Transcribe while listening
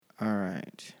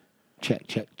Check,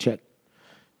 check, check.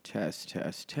 Test,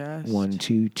 test, test. 1,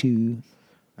 2, 2.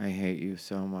 I hate you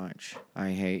so much.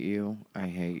 I hate you. I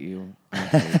hate you. I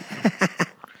hate you.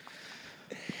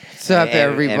 What's up,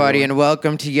 everybody, and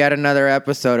welcome to yet another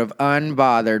episode of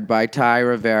Unbothered by Ty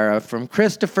Rivera from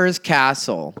Christopher's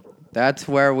Castle. That's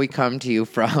where we come to you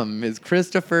from, is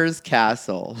Christopher's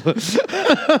Castle. That's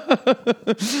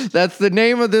the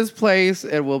name of this place.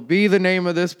 It will be the name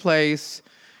of this place.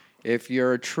 If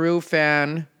you're a true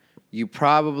fan, you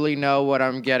probably know what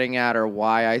I'm getting at or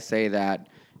why I say that,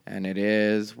 and it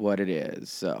is what it is.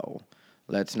 So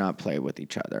let's not play with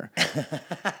each other.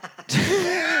 So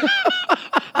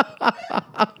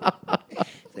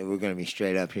we're going to be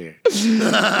straight up here.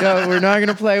 No, we're not going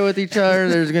to play with each other.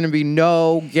 There's going to be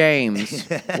no games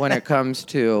when it comes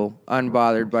to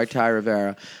Unbothered by Ty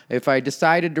Rivera. If I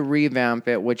decided to revamp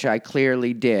it, which I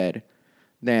clearly did,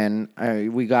 then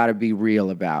we got to be real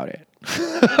about it.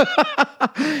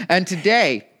 And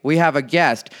today we have a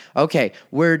guest. Okay,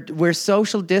 we're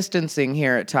social distancing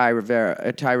here at Ty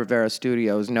Rivera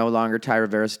Studios. No longer Ty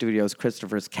Rivera Studios,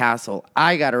 Christopher's Castle.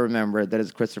 I got to remember that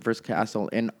it's Christopher's Castle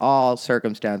in all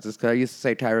circumstances, because I used to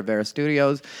say Ty Rivera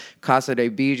Studios. Casa de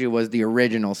Bijou was the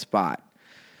original spot.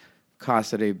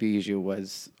 Casa de Bijou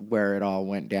was where it all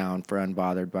went down for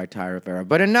Unbothered by Ty Rivera.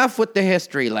 But enough with the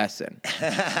history lesson.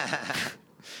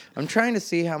 I'm trying to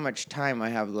see how much time I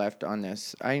have left on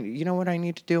this. You know what I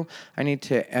need to do? I need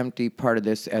to empty part of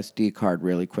this SD card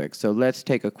really quick. So let's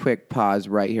take a quick pause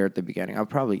right here at the beginning. I'll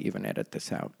probably even edit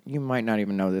this out. You might not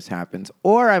even know this happens.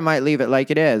 Or I might leave it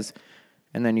like it is,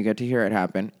 and then you get to hear it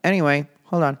happen. Anyway,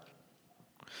 hold on.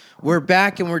 We're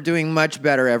back, and we're doing much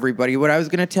better, everybody. What I was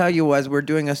going to tell you was we're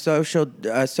doing a social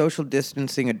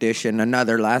distancing edition.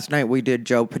 Last night we did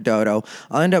Joe Pedotto.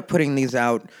 I'll end up putting these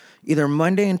out either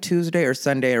Monday and Tuesday or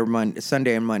Sunday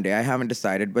and Monday. I haven't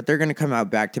decided, but they're going to come out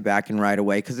back to back and right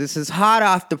away because this is hot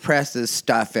off the presses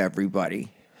stuff, everybody.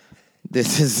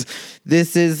 This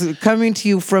is coming to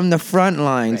you from the front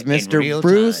lines. Right, Mr.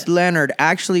 Bruce Leonard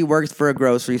actually works for a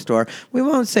grocery store. We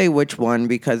won't say which one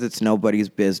because it's nobody's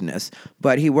business,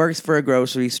 but he works for a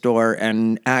grocery store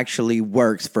and actually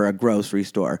works for a grocery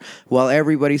store. While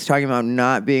everybody's talking about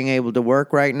not being able to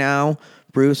work right now,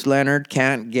 Bruce Leonard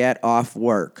can't get off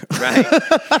work. Right.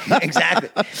 Exactly.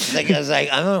 I was like,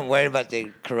 I'm not worried about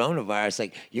the coronavirus.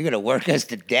 Like, you're going to work us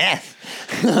to death.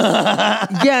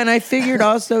 Yeah, and I figured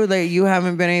also that you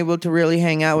haven't been able to really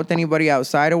hang out with anybody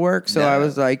outside of work. So I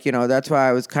was like, that's why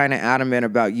I was kind of adamant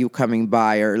about you coming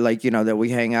by or that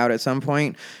we hang out at some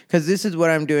point. Because this is what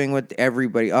I'm doing with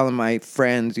everybody, all of my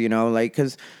friends,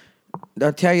 because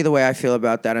I'll tell you the way I feel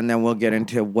about that, and then we'll get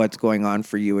into what's going on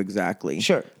for you exactly.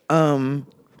 Sure.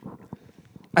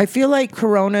 I feel like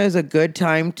Corona is a good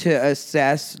time to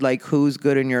assess who's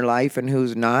good in your life and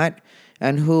who's not,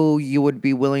 and who you would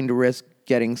be willing to risk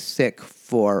getting sick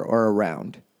for or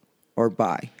around or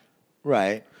by.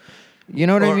 Right. You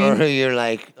know what I mean? Or you're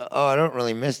like, oh, I don't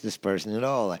really miss this person at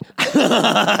all. Like,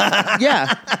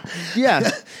 yeah.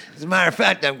 As a matter of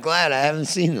fact, I'm glad I haven't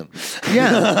seen them.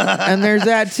 Yeah, and there's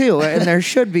that too, and there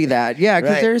should be that. Yeah,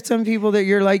 because there's some people that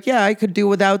you're like, yeah, I could do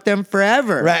without them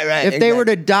forever. Right. If they were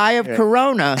to die of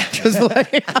Corona, just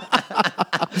like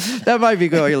that might be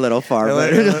going a little far.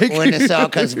 When this all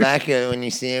comes back, when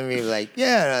you see him, you're like,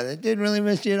 yeah, I didn't really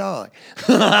miss you at all.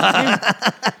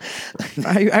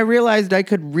 I realized I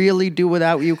could really do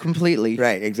without you completely.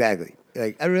 Right, exactly.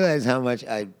 Like, I realize how much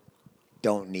I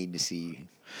don't need to see you.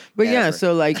 But ever. Yeah,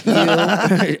 so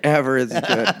you ever is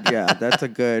good. Yeah, that's a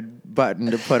good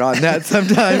button to put on that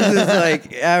sometimes. It's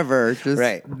like ever, just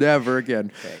never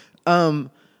again. Right.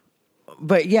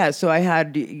 But yeah, so I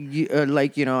had you,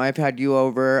 I've had you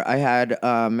over. I had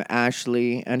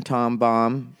Ashley and Tom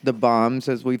Baum, the Bombs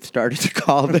as we've started to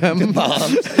call them. The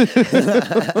Bombs.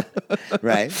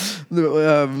 Right.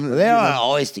 They are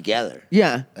always together.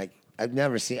 Yeah. Like, I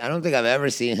don't think I've ever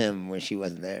seen him when she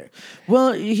wasn't there.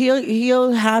 Well,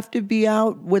 he'll have to be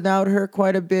out without her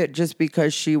quite a bit just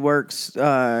because she works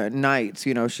nights.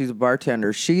 She's a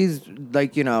bartender. She's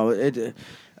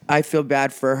I feel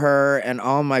bad for her and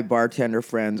all my bartender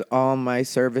friends, all my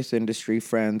service industry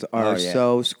friends are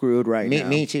so screwed now.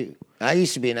 Me too. I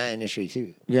used to be in that industry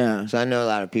too. Yeah. So I know a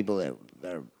lot of people that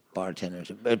are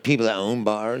bartenders, people that own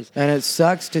bars. And it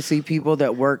sucks to see people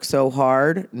that work so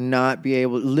hard not be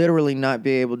able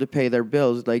to pay their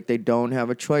bills. Like, they don't have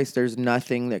a choice. There's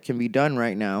nothing that can be done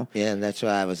right now. Yeah, and that's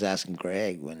why I was asking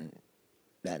Greg when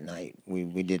that night we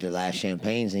did the last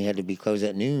champagnes and he had to be closed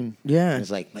at noon. Yeah. I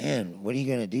was like, man, what are you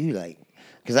going to do? Like,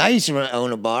 because I used to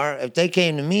own a bar. If they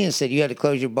came to me and said you had to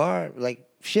close your bar, like,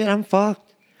 shit, I'm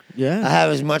fucked. Yeah. I have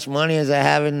as much money as I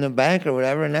have in the bank or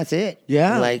whatever, and that's it.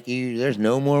 Yeah. Like there's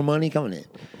no more money coming in.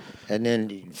 And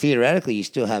then theoretically, you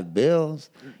still have bills.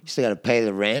 You still got to pay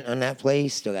the rent on that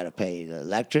place. Still got to pay the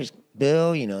electric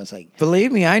bill. You know, it's like,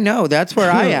 Believe me, I know. That's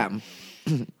where I am.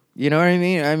 You know what I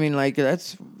mean? I mean, like,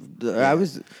 I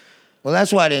was... well,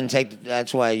 that's why I didn't take.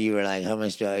 That's why you were like, "How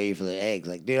much do I owe you for the eggs?"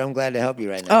 Like, dude, I'm glad to help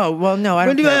you right now. Oh, well, no, I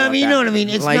don't But, care I about mean, you that. know what I mean?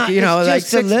 It's like, not, you know, it's like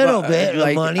just a little $6 bit like,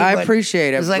 of money. I but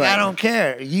appreciate it. It's like, but- I don't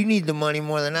care. You need the money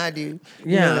more than I do. You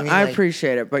Yeah, know what I mean? I Like,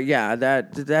 appreciate it, but yeah,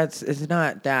 that's it's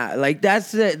not that. Like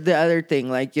that's the other thing,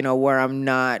 like, you know, where I'm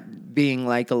not being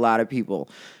like a lot of people,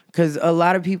 because a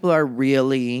lot of people are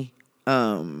really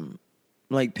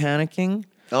like panicking,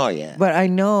 oh, yeah. but I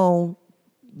know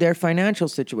their financial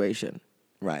situation,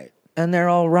 Right. and they're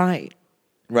all right.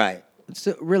 Right.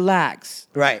 So relax.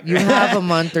 Right. You have a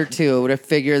month or two to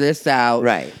figure this out.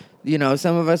 Right. You know,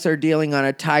 some of us are dealing on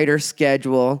a tighter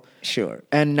schedule Sure.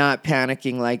 and not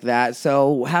panicking like that.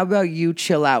 So how about you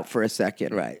chill out for a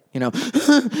second? Right. You know,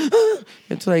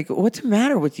 it's like, what's the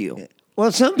matter with you?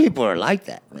 Well, some people are like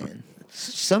that, man.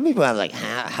 Some people have like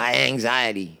high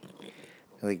anxiety.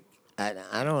 Like,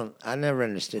 I never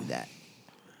understood that.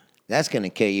 That's going to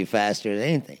kill you faster than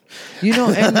anything. You know,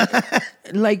 and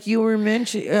like you were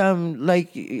mentioning,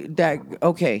 like that.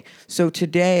 Okay, so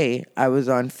today I was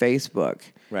on Facebook,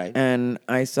 Right. and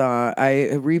I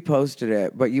reposted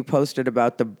it, but you posted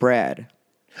about the bread.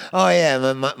 Oh,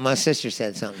 yeah. My sister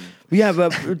said something. Yeah,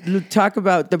 but talk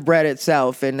about the bread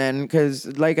itself, and then because,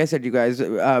 like I said, you guys,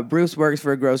 Bruce works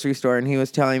for a grocery store, and he was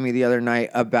telling me the other night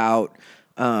about.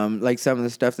 Like some of the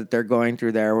stuff that they're going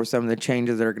through there, or some of the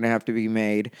changes that are going to have to be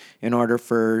made in order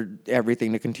for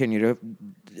everything to continue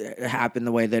to happen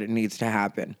the way that it needs to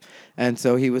happen. And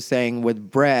so he was saying with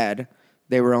bread,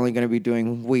 they were only going to be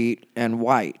doing wheat and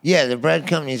white. Yeah, the bread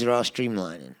companies are all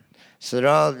streamlining. So they're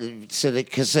all,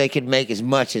 because they could make as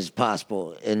much as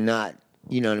possible and not,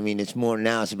 you know what I mean? It's more,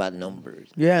 now it's about numbers.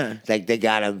 Yeah. Like they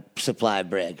gotta supply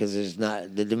bread because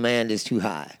the demand is too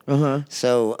high. Uh-huh.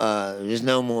 So there's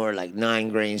no more like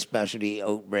 9-grain specialty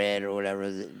oat bread or whatever.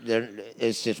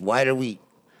 It's just white or wheat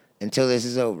until this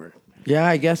is over. Yeah,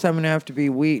 I guess I'm going to have to be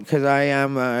wheat because I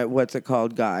am, what's it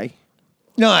called, guy.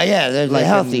 No, yeah, they're Like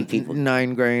healthy a people.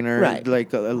 9 grain or Right.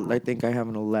 like I think I have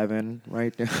an 11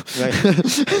 right now. Right.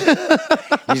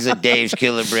 He's a Dave's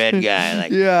Killer Bread guy.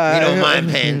 Like, Yeah, you don't I- mind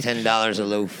paying $10 a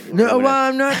loaf. or No, whatever. well,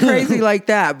 I'm not crazy like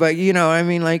that, but you know, I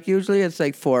mean, like usually it's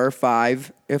like 4 or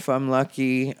 5. If I'm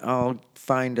lucky, I'll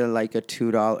find like a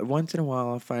 $2. Once in a while,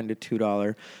 I'll find a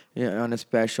 $2 on a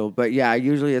special. But yeah,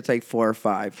 usually it's like 4 or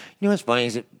 5. You know what's funny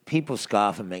is that people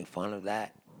scoff and make fun of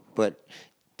that, but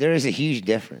there is a huge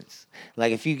difference.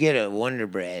 Like if you get a Wonder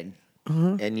Bread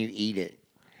and you eat it,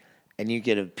 and you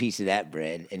get a piece of that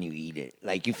bread and you eat it,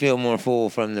 like you feel more full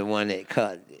from the one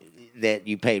that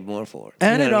you paid more for.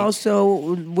 And You know it what I mean? also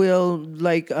will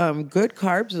like good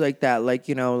carbs like that, like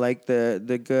you know, like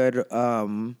the good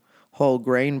whole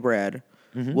grain bread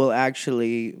will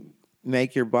actually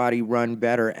make your body run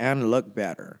better and look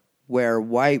better. Where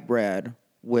white bread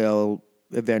will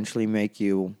eventually make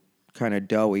you kind of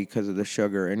doughy because of the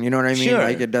sugar, and you know what I mean. Sure.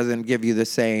 Like it doesn't give you the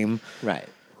same. Right.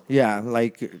 Yeah,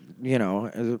 like you know,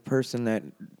 as a person that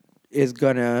is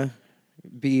gonna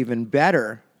be even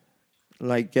better.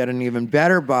 Like get an even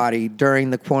better body during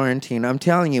the quarantine. I'm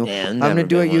telling you, Yeah, I've I'm never gonna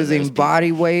do been it one of those using people.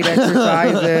 body weight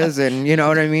exercises, and you know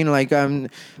what I mean. Like I've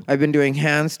been doing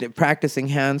practicing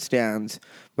handstands,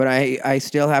 but I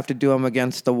still have to do them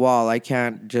against the wall. I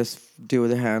can't just do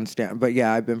the handstand. But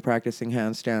yeah, I've been practicing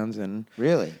handstands and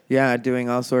Really? yeah, doing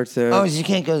all sorts of. Oh, so you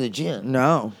can't go to the gym.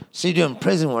 No, So you're doing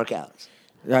prison workouts.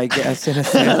 I guess in a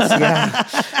sense, yeah.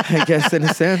 I guess in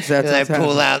a sense that's And I what's pull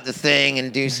happening. out the thing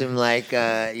and do some like,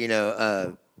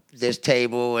 this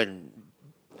table and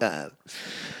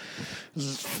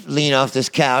lean off this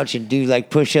couch and do like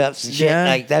push-ups and shit. Yeah.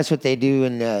 Like that's what they do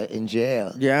in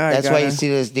jail. Yeah, I that's why you gotta- see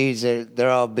those dudes. They're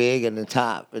all big in the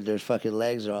top, but their fucking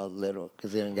legs are all little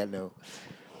because they don't got no.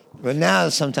 But now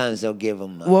sometimes they'll give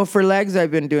them. Well, for legs,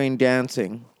 I've been doing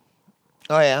dancing.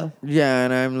 Oh yeah. Yeah,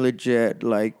 and I'm legit,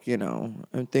 like, you know,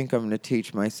 I think I'm going to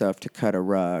teach myself to cut a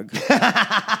rug.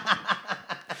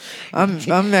 I'm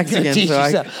Mexican, Teach so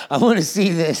yourself. I want to see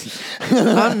this.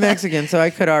 I'm Mexican, so I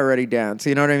could already dance.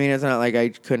 You know what I mean? It's not like I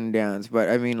couldn't dance, but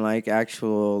I mean, like,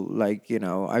 actual, like, you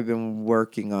know, I've been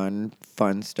working on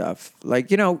fun stuff.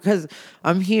 Like, you know, because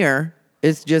I'm here.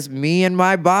 It's just me and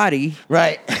my body.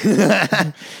 Right.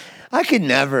 I could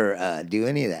never do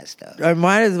any of that stuff. I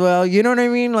might as well. You know what I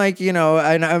mean? Like, and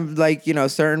I'm like,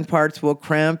 certain parts will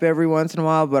cramp every once in a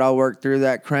while, but I'll work through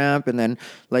that cramp. And then,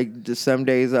 like, just some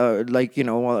days,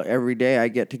 well, every day I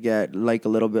get to get, like, a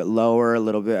little bit lower, a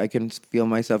little bit. I can feel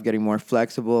myself getting more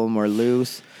flexible, more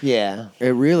loose. Yeah. It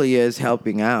really is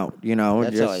helping out,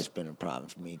 That's always been a problem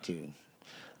for me, too.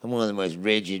 I'm one of the most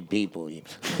rigid people.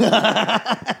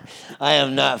 I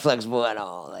am not flexible at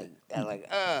all. I'm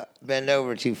like, bend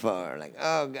over too far. Like,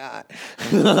 oh, God.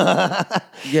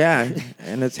 Yeah,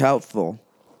 and it's helpful.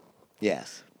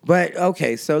 Yes. But,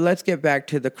 okay, so let's get back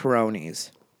to the Coronies.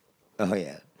 Oh,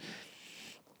 yeah.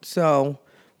 So,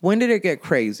 when did it get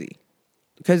crazy?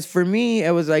 Because for me, it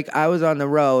was like I was on the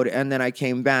road and then I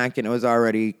came back and it was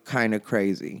already kind of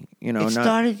crazy. It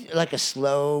started like a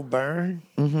slow burn.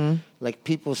 Mm-hmm. Like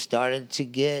people started to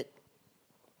get,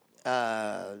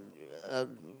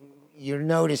 you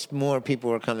noticed more people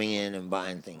were coming in and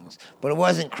buying things, but it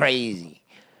wasn't crazy.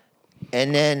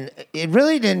 And then it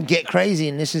really didn't get crazy,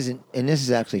 and this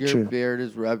is actually Your true. beard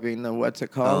is rubbing the what's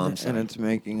it called? I'm sorry. And it's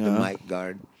making The mic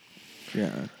guard.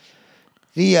 Yeah.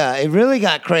 It really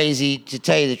got crazy, to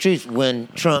tell you the truth, when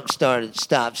Trump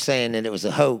stopped saying that it was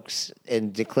a hoax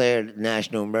and declared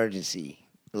national emergency.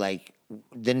 Like,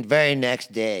 the very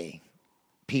next day,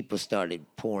 people started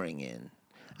pouring in.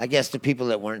 I guess the people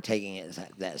that weren't taking it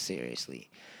that seriously.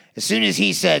 As soon as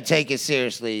he said, take it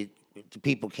seriously, the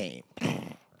people came.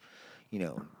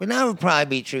 But that would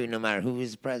probably be true no matter who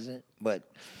is the president. But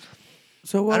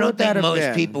So what I don't would that think have most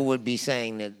been? people would be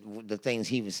saying that the things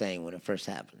he was saying when it first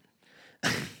happened.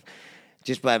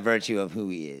 Just by virtue of who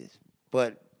he is.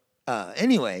 But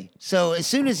anyway, so as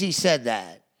soon as he said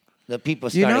that, the people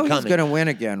started coming. He's going to win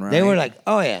again, right? They were like,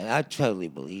 oh, yeah, I totally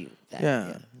believe that.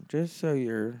 yeah. Just so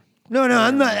you're... No,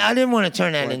 I'm not. I didn't want to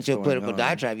turn that What's into a going political on?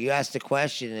 diatribe. You asked the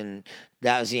question, and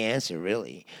that was the answer,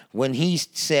 really. When he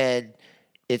said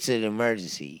it's an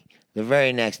emergency, the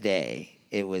very next day,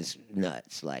 it was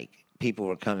nuts. Like, people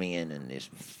were coming in and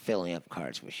just filling up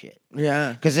carts with shit.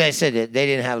 Yeah. Because they said that they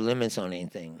didn't have limits on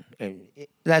anything. And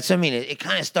it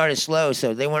kind of started slow,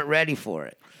 so they weren't ready for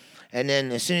it. And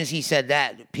then as soon as he said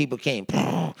that, people came.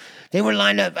 They were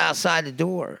lined up outside the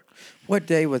door. What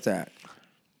day was that?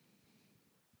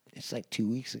 It's like 2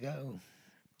 weeks ago.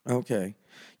 Okay.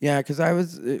 Yeah, because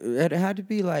it had to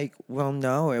be like, well,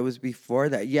 no, it was before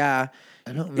that. Yeah.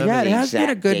 I don't remember Yeah, it the has been a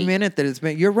exact good date. minute that it's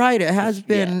been. You're right. It has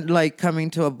been like coming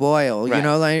to a boil,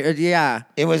 Right. yeah.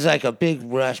 It was like a big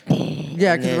rush.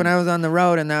 Yeah, because when I was on the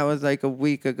road and that was like a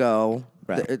week ago,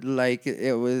 Right.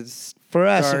 it was For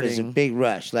us, it was a starting. big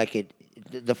rush.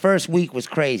 The first week was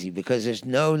crazy because there's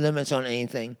no limits on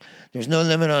anything. There's no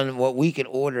limit on what we could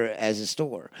order as a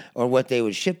store or what they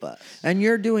would ship us. And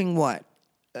you're doing what?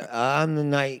 I'm the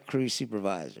night crew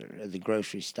supervisor of the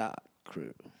grocery stock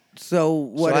crew. So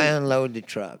what? So I unload the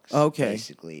trucks. Okay.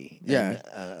 Basically. Yeah.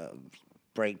 And,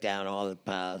 break down all the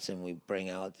pallets and we bring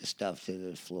out the stuff to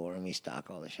the floor and we stock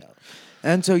all the shelves.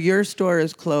 And so your store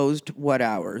is closed what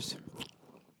hours?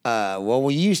 Well,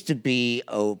 we used to be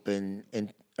open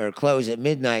or close at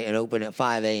midnight and open at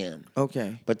 5 a.m.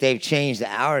 Okay. But they've changed the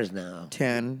hours now.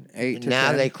 8 to Now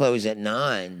 10? they close at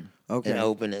 9 Okay. and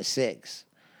open at 6.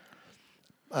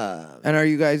 And are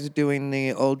you guys doing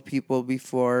the old people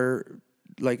before,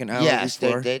 like an hour Yes,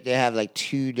 before? they have like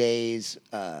 2 days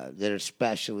that are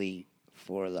specially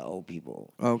for the old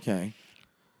people. Okay.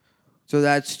 So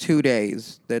that's 2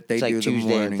 days that they It's like do the Tuesday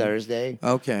morning. and Thursday.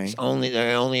 Okay.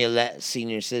 They only let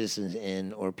senior citizens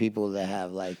in or people that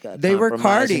have like They were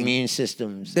compromised carding. immune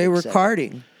systems. They were etc.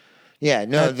 carding. Yeah,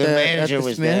 no, At the the- manager at the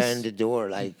was there Smiths? in the door,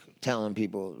 like telling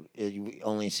people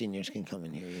only seniors can come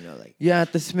in here. Like Yeah,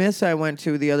 at the Smiths I went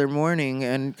to the other morning,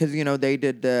 and because they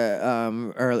did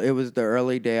the it was the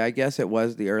early day. I guess it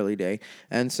was the early day,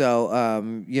 and so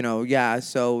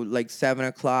so like 7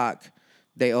 o'clock,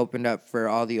 they opened up for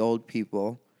all the old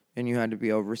people, and you had to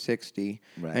be over 60.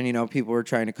 Right. And people were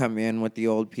trying to come in with the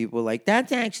old people, like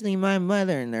that's actually my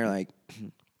mother, and they're like,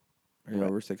 "Are you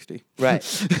over 60?" right,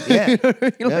 yeah,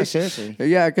 no, Like, seriously.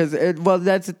 Yeah, because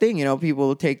that's the thing. People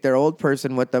will take their old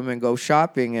person with them and go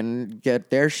shopping and get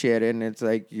their shit, and it's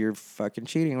like you're fucking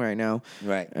cheating right now.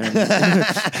 Right.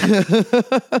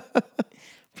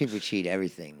 People cheat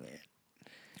everything, man.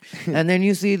 And then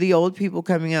you see the old people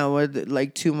coming out with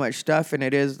like too much stuff, and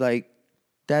it is like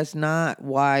that's not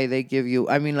why they give you.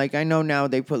 I mean, like I know now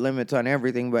they put limits on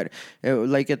everything, but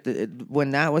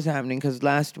when that was happening, because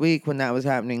last week when that was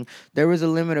happening, there was a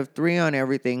limit of 3 on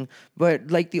everything,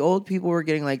 but like the old people were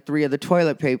getting like 3 of the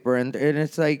toilet paper, and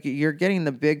it's like you're getting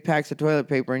the big packs of toilet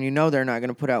paper, and they're not going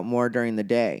to put out more during the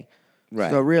day. Right.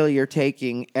 So really, you're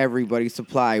taking everybody's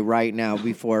supply right now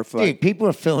before. Dude, people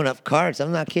are filling up carts.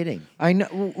 I'm not kidding. I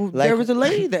know. There was a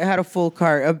lady that had a full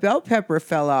cart. A bell pepper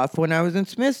fell off when I was in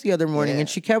Smith's the other morning, Yeah. and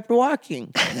she kept walking.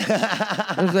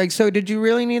 I was like, "So did you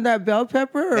really need that bell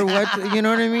pepper, or what?" You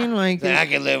know what I mean? Like, I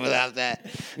can live without that.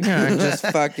 yeah, just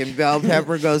fucking bell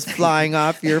pepper goes flying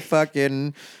off your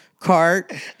fucking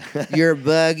cart, your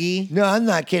buggy. No, I'm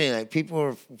not kidding. Like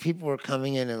people were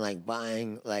coming in and like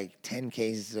buying like 10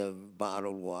 cases of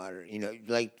bottled water. You know,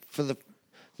 like for the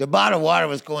bottled water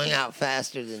was going out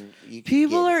faster than you could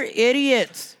People get are it.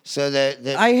 idiots. So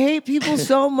the I hate people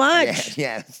so much.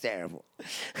 yeah, it's terrible.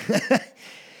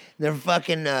 They're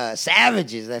fucking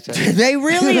savages. That's what They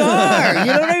really are.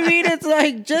 You know what I mean? It's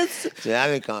like just so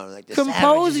I've been calling them like the compose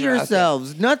savages are out there.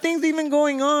 yourselves. Nothing's even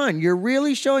going on. You're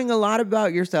really showing a lot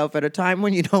about yourself at a time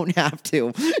when you don't have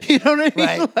to. You know what I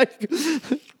mean? Right. Like,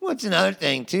 What's another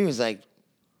thing too is like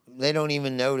they don't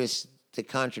even notice the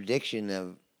contradiction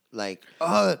of like,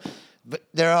 oh, but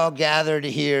they're all gathered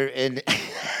here and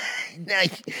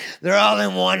they're all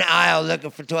in one aisle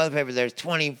looking for toilet paper. There's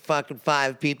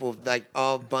 5 people like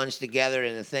all bunched together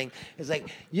in a thing. It's like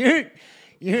you're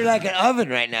like an oven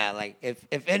right now. Like if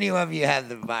any of you have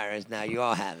the virus now, you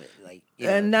all have it. Like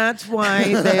and that's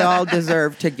why they all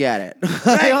deserve to get it.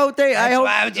 I hope they. That's I hope.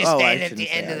 why I would just oh, stand I at the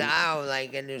shouldn't end say of the that. aisle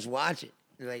like and just watch it.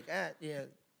 Like yeah.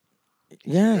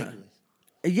 Yeah.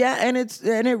 Yeah, and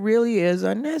it really is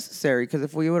unnecessary because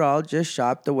if we would all just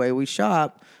shop the way we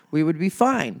shop, we would be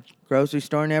fine. Grocery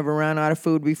store never ran out of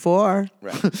food before,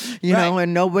 Right. you know, Right.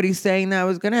 and nobody's saying that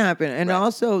was going to happen. And Right.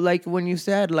 also, like when you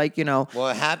said, like Well,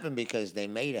 it happened because they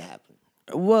made it happen.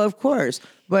 well, of course,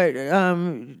 but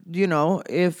you know,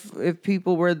 if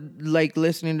people were like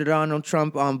listening to Donald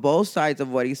Trump on both sides of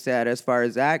what he said, as far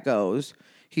as that goes.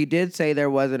 He did say there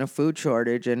wasn't a food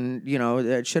shortage, and you know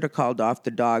that should have called off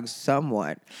the dogs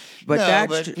somewhat. But No, that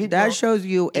but people- that shows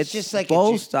you it's it's just like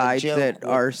both a sides joke that with-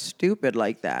 are stupid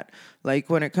like that. Like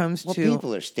when it comes Well, to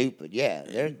people are stupid. Yeah,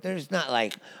 there's not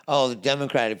like the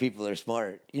Democratic people are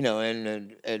smart, you know,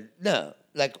 and no,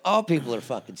 like all people are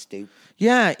fucking stupid.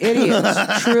 yeah,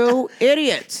 idiots, true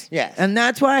idiots. Yes. And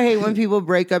that's why I hate when people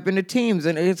break up into teams,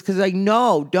 and it's because like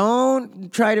no,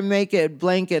 don't try to make it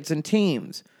blankets and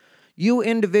teams. You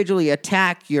individually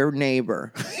attack your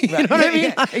neighbor. You know what I mean?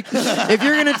 Yeah. Like, if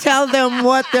you're going to tell them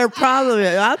what their problem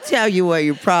is, I'll tell you what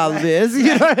your problem is. You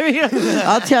know what I mean?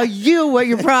 I'll tell you what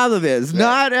your problem is.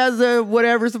 Not as a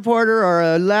whatever supporter or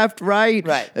a left, right.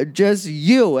 Right. Just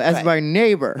you as Right. my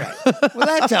neighbor. Well,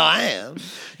 that's how I am.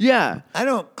 Yeah. I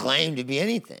don't claim to be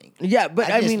anything. Yeah, but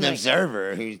I'm I just mean, an like,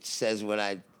 observer who says what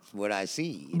I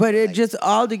see. but it Like, just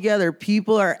all together,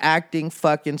 people are acting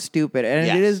fucking stupid, and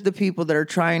Yes. it is the people that are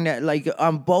trying to like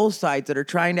on both sides that are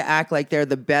trying to act like they're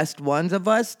the best ones of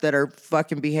us that are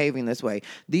fucking behaving this way.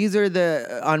 These are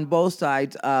the on both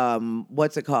sides.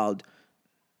 What's it called?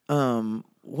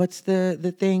 What's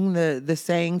the thing the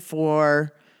saying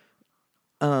for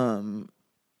for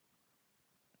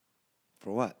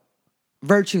what?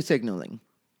 virtue signaling?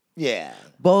 Yeah.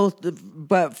 Both,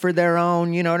 but for their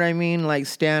own, you know what I mean? Like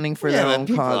standing for their but own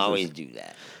people causes. always do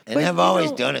that, and But, have you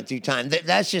always know- done it through time.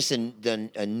 That's just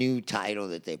a new title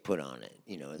that they put on it.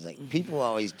 You know, it's like people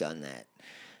always done that.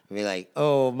 Be like,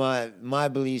 oh, my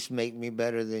beliefs make me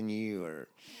better than you,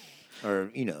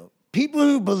 or you know, people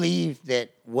who believe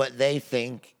that what they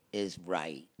think is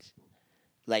right,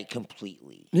 like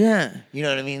completely. Yeah. You know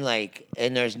what I mean? Like,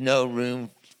 and there's no room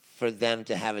for them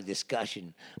to have a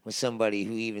discussion with somebody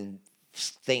who even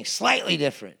thinks slightly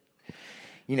different,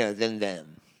 you know, than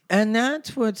them. And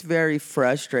that's what's very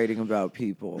frustrating about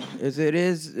people.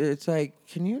 It's like,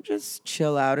 can you just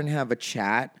chill out and have a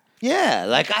chat? Yeah,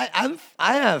 like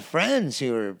I have friends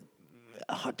who are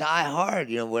die hard,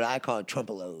 you know, what I call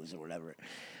Trumpelos or whatever.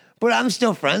 But I'm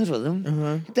still friends with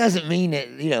them. It doesn't mean that,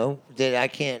 you know, that I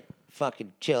can't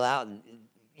fucking chill out and,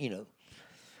 you know.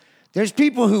 There's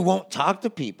people who won't talk to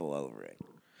people over it.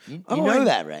 You know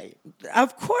that, right?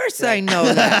 Of course I know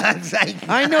that. It's like-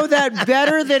 I know that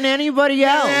better than anybody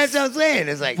else. That's what I'm saying.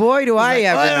 It's like, Boy, do I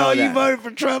ever know you that. voted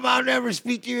for Trump. I'll never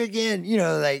speak to you again. You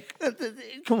know, like,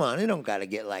 come on, it don't got to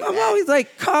get like I'm that. always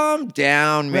like, calm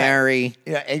down, Mary.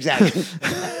 Yeah, exactly.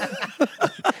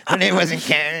 Her name wasn't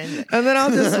Karen. And then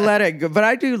I'll just let it go. But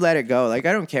I do let it go. Like,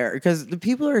 I don't care. Because the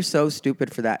people are so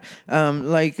stupid for that.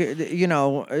 Like, you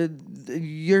know,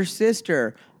 your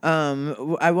sister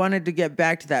I wanted to get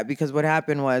back to that because what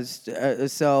happened was,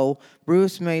 so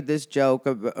Bruce made this joke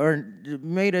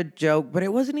made a joke, but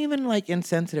it wasn't even like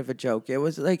insensitive a joke. It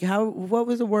was like what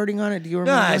was the wording on it? Do you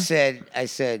No, remember? I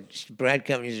said bread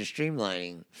companies are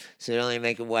streamlining, so they're only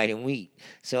making white and wheat.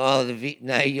 So all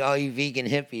you vegan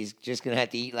hippies just gonna have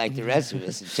to eat like the rest of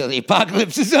us until the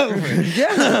apocalypse is over.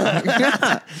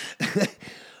 Yeah.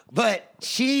 But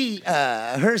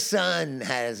her son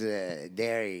has a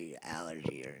dairy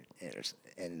allergy,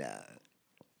 and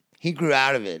he grew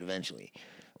out of it eventually.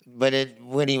 But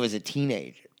when he was a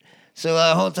teenager, so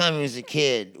the whole time he was a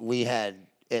kid, we had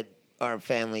at our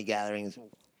family gatherings,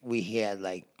 we had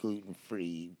like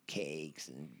gluten-free cakes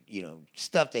and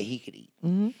stuff that he could eat.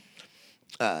 Mm-hmm.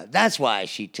 That's why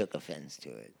she took offense to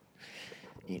it,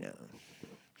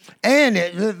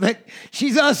 And but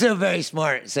she's also very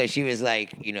smart, so she was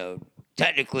like,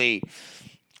 technically,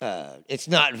 it's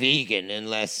not vegan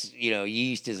unless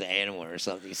yeast is an animal or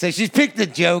something. So she picked the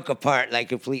joke apart like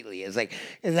completely. It's like,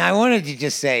 and I wanted to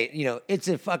just say, it's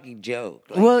a fucking joke.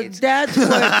 Like, Well,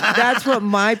 that's what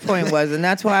my point was, and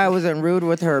that's why I wasn't rude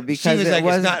with her because she was it like,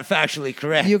 it's not factually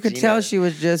correct. You could tell she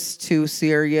was just too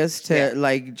serious to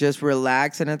like just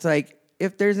relax, and it's like,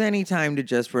 if there's any time to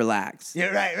just relax, Yeah,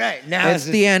 right. Now it's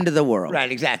the end of the world.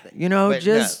 Right, exactly. But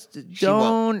just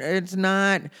don't. It's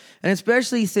not, and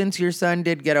especially since your son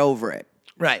did get over it.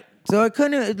 Right. So it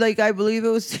couldn't, I believe it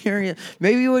was serious.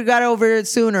 Maybe you would got over it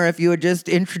sooner if you had just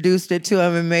introduced it to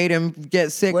him and made him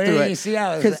get sick Well, to it. you see,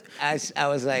 I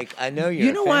was like, I know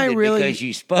you're offended because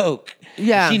you spoke.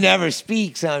 Yeah. She never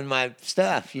speaks on my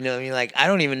stuff. Like, I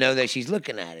don't even know that she's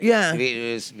looking at it. Yeah.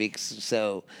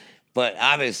 So, but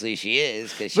obviously she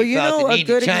is because she But felt the a need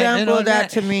good to chime in example on of that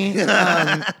to me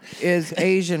is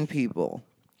Asian people.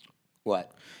 What?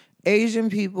 Asian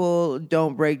people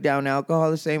don't break down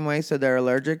alcohol the same way, so they're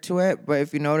allergic to it. But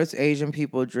if you notice, Asian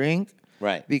people drink.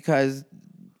 Right. Because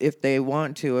if they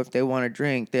want to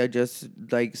drink, they'll just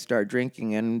start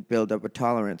drinking and build up a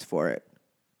tolerance for it.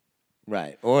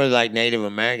 Right. Or like Native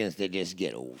Americans, they just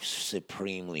get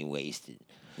supremely wasted.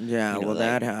 Yeah,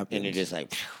 that happens. And they're just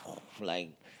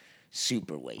like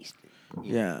super wasted.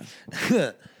 Yeah.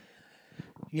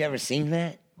 You ever seen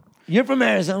that? You're from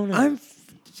Arizona.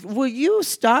 Will you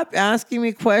stop asking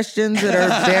me questions that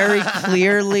are very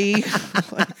clearly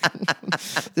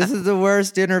this is the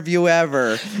worst interview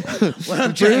ever.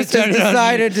 Bruce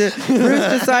decided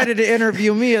to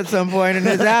interview me at some point and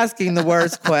is asking the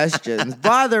worst questions.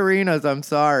 Botherinos, I'm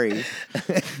sorry.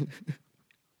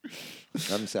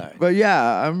 I'm sorry. But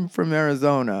yeah, I'm from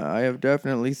Arizona. I have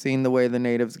definitely seen the way the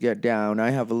natives get down. I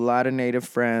have a lot of native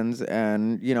friends,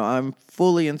 and I'm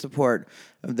fully in support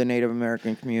of the Native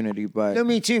American community. But no,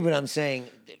 me too. But I'm saying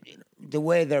the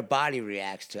way their body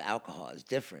reacts to alcohol is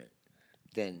different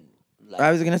than.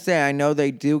 I was gonna say, I know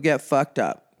they do get fucked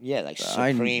up. Yeah, like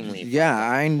supremely. Yeah,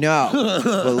 I know.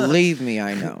 Believe me,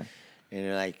 I know. And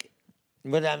they're like.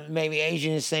 But maybe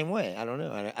Asian is the same way. I don't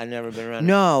know. I've never been around.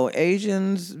 No,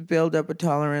 Asians build up a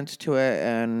tolerance to it,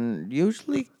 and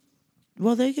usually,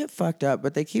 they get fucked up,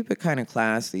 but they keep it kind of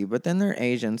classy. But then they're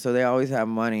Asian, so they always have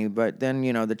money. But then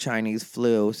the Chinese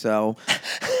flu, so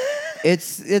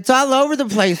it's all over the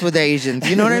place with Asians.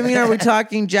 You know what I mean? Are we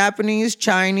talking Japanese,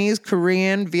 Chinese,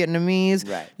 Korean, Vietnamese?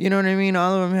 Right. You know what I mean?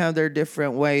 All of them have their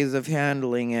different ways of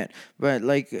handling it. But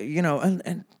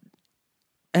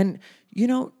and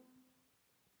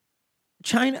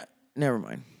China, never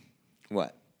mind.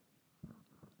 What?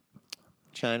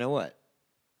 China what?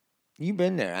 You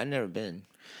been there. I've never been.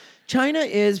 China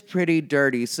is pretty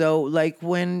dirty. So,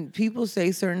 when people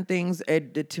say certain things,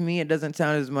 to me, it doesn't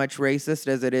sound as much racist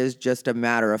as it is just a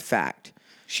matter of fact.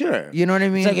 Sure. You know what I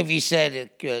mean? It's like if you said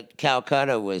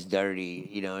Calcutta was dirty,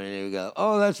 and they would go,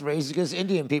 oh, that's racist because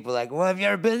Indian people are like, well, have you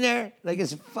ever been there? Like,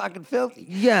 it's fucking filthy.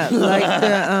 Yeah,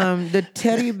 the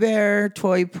teddy bear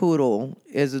toy poodle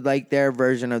is their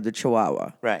version of the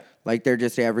Chihuahua. Right. They're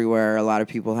just everywhere. A lot of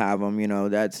people have them,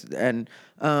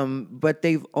 but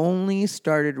they've only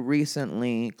started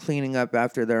recently cleaning up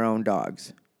after their own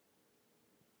dogs.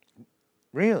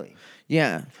 Really?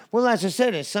 Yeah. Well, as I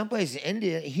said, in some places in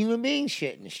India, human beings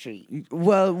shit in the street.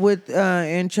 Well,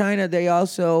 in China, they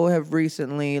also have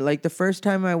recently, the first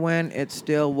time I went, it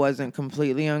still wasn't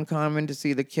completely uncommon to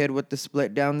see the kid with the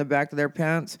split down the back of their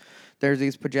pants. There's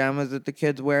these pajamas that the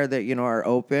kids wear that, are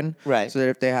open. Right. So that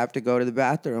if they have to go to the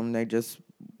bathroom, they just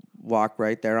walk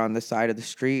right there on the side of the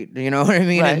street, you know what I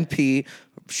mean? Right. And pee,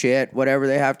 shit, whatever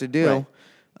they have to do.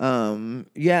 Right.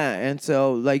 Yeah, and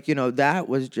so, that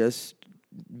was just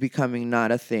becoming not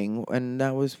a thing. And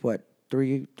that was,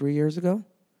 3 years ago?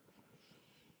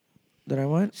 that I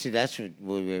went, See, that's what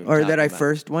we were or that talking I about.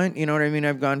 first went. You know what I mean?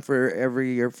 I've gone for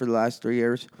every year for the last 3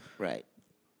 years. Right.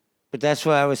 But that's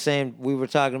why I was saying, we were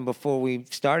talking before we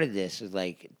started this, is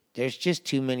like, there's just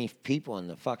too many people on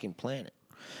the fucking planet.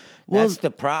 Well- That's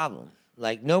the problem.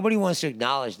 Like, nobody wants to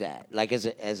acknowledge that, like, as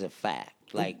a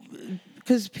fact. Like,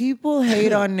 Because people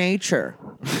hate on nature.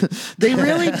 They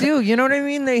really do. You know what I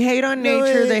mean? They hate on No,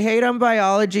 nature. They hate on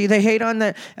biology. They hate on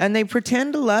and they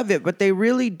pretend to love it, but they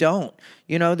really don't.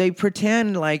 You know, they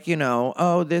pretend like, you know,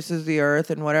 oh, this is the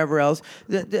earth and whatever else.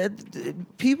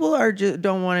 People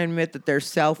don't want to admit that they're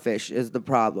selfish is the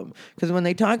problem. Because when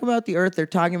they talk about the earth, they're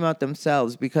talking about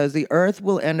themselves, because the earth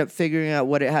will end up figuring out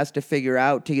what it has to figure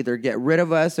out to either get rid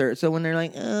of us, or so when they're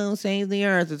like, oh, save the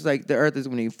earth, it's like the earth is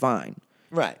going to be fine.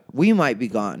 right, We might be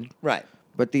gone, right.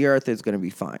 but the earth is going to be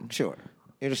fine. Sure.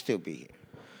 It'll still be here.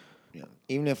 You know,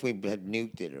 even if we had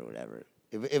nuked it or whatever,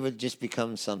 it would just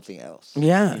become something else.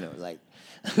 Yeah. You know, like,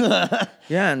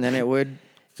 Yeah, and then it would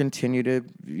continue to,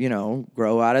 you know,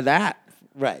 grow out of that.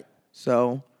 right.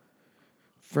 So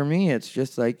for me, it's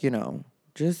just like, you know,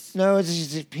 just No, it's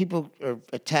just that people are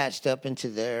attached up into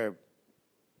their,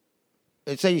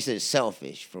 it's like you said,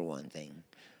 selfish for one thing.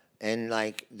 And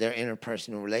like their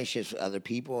interpersonal relationships with other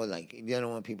people, like they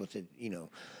don't want people to, you know,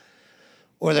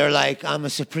 or they're like, I'm a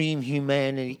supreme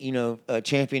humanity, you know, a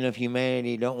champion of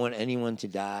humanity, don't want anyone to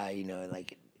die, you know,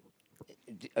 like,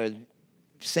 or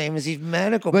same as these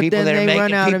medical but people then that are they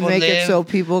run making out and people make live. it so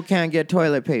people can't get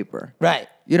toilet paper. Right.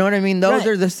 You know what I mean? Those Right.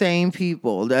 are the same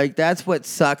people. Like that's what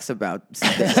sucks about this,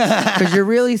 because you're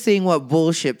really seeing what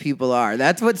bullshit people are.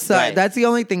 That's what sucks. Right. That's the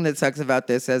only thing that sucks about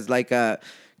this as like a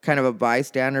kind of a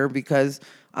bystander, because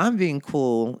I'm being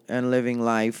cool and living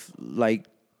life like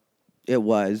it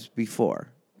was before.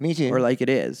 Me too. Or like it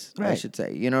is, I Right. should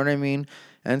say. You know what I mean?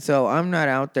 And so I'm not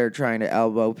out there trying to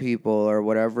elbow people or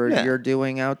whatever Yeah. you're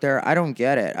doing out there. I don't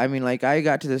get it. I mean, like I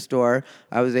got to the store,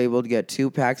 I was able to get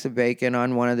 2 packs of bacon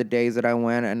on one of the days that I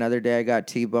went. Another day I got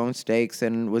T-bone steaks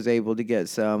and was able to get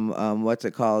some, what's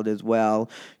it called as well.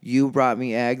 You brought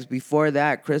me eggs. Before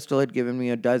that, Crystal had given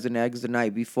me a dozen eggs the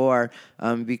night before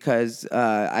because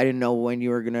I didn't know when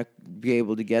you were going to be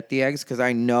able to get the eggs, because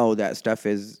I know that stuff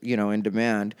is, you know, in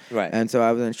demand. Right. And so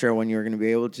I wasn't sure when you were going to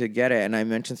be able to get it. And I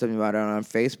mentioned something about it on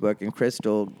Facebook, and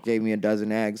Crystal gave me a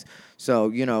dozen eggs. So,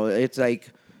 you know, it's like,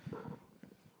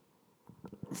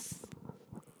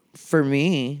 for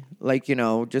me, like, you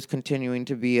know, just continuing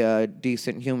to be a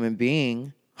decent human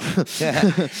being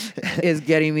is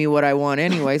getting me what I want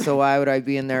anyway. So why would I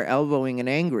be in there elbowing and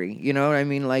angry? You know what I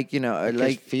mean? Like, you know, Because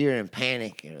like, fear and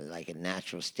panic are like a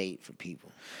natural state for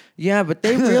people. yeah, but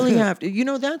they really have to, you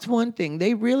know, that's one thing.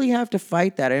 They really have to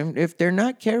fight that. And if they're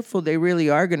not careful, they really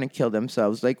are going to kill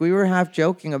themselves. Like we were half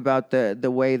joking about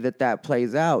the way that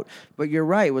plays out. But you're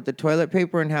right with the toilet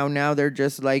paper and how now they're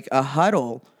just like a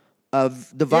huddle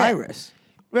of the virus.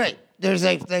 Right. There's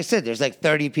like I said, there's like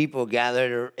 30 people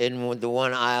gathered in the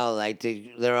one aisle, like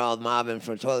they're all mobbing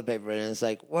for toilet paper, and it's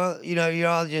like, well, you know, you're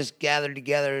all just gathered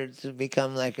together to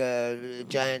become like a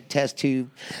giant test tube.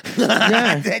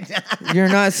 Yeah. You're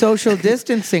not social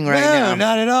distancing right no,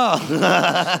 now. not at all.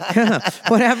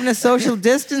 What happened to social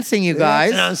distancing, you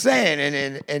guys? That's what I'm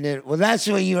saying, and then, well, that's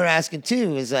what you were asking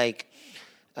too. Is like,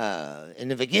 in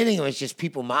the beginning, it was just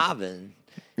people mobbing.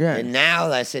 Yeah. And now,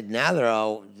 like I said,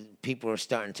 now people are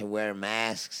starting to wear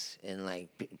masks and like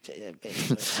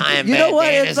tying You know what?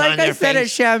 bandanas It's like on I their said at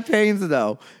face. Champagne's,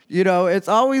 though. You know, it's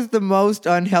always the most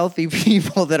unhealthy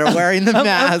people that are wearing the Of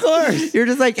mask. course. You're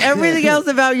just like, everything else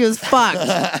about you is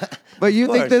fucked. But you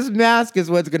think course. this mask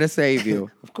is what's going to save you.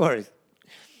 Of course.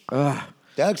 Ugh.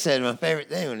 Doug said my favorite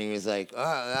thing when he was like,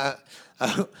 "Oh,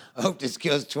 I hope this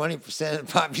kills 20% of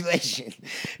the population.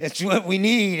 It's what we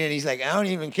need." And he's like, "I don't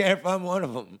even care if I'm one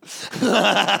of them."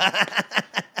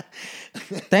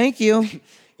 Thank you.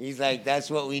 He's like,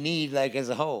 "That's what we need, like as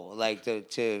a whole, like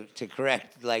to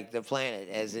correct like the planet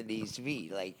as it needs to be.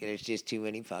 Like there's just too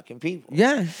many fucking people."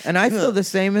 Yeah, and I feel the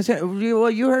same as him. Well,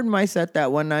 you heard my set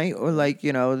that one night, or like,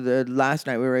 you know, the last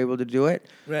night we were able to do it.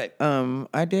 Right.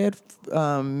 I did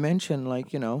mention,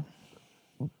 like, you know,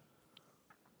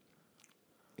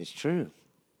 It's true.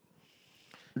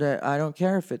 that I don't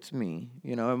care if it's me.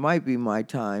 You know, it might be my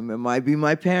time. It might be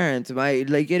my parents. It might,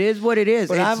 like, it is what it is.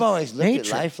 But It's I've always looked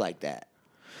nature. at life like that.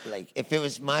 Like, if it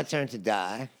was my turn to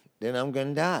die, then I'm going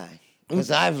to die. Because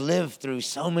I've lived through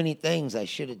so many things I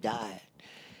should have died.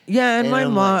 Yeah, and And my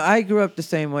I'm mom, like- I grew up the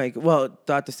same way. Well,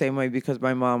 thought the same way because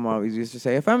my mom always used to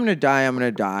say, if I'm going to die, I'm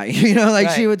going to die. You know, like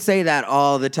she Right. would say that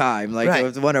all the time. Like Right. it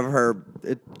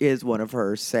is one of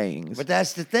her sayings. But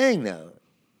that's the thing, though.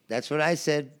 That's what I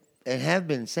said and have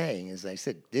been saying. Is I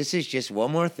said, this is just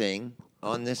one more thing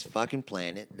on this fucking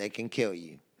planet that can kill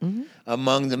you. Mm-hmm.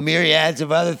 Among the myriads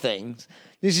of other things,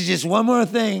 this is just one more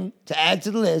thing to add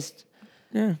to the list,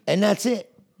 Yeah. and that's it.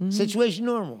 Situation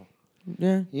normal.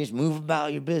 Yeah. You just move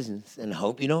about your business and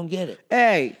hope you don't get it.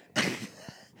 Hey.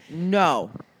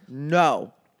 No.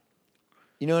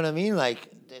 You know what I mean? Like,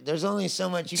 there's only so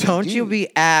much you can Don't do. you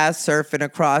be ass surfing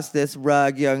across this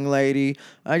rug, young lady.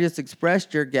 I just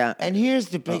expressed your gap. And here's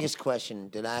the biggest question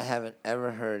that I haven't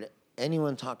ever heard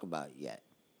anyone talk about yet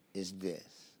is this.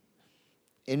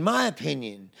 In my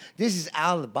opinion, this is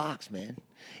out of the box, man.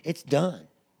 It's done.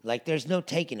 Like, there's no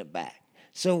taking it back.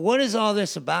 So what is all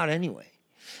this about anyway?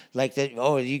 Like, that,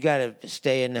 oh, you got to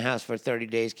stay in the house for 30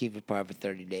 days, keep it apart for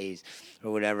 30 days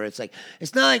or whatever. It's like,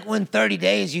 it's not like when 30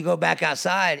 days you go back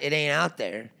outside, it ain't out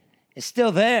there. It's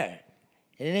still there.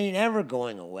 And it ain't ever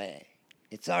going away.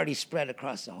 It's already spread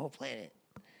across the whole planet.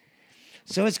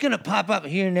 So it's going to pop up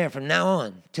here and there from now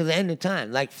on till the end of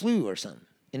time, like flu or something.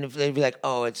 And if they'd be like,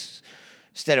 oh, it's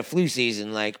instead of flu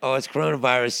season, like, oh, it's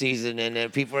coronavirus season, and then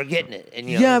people are getting it. And,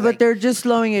 you know, Yeah, but like, they're just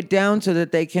slowing it down so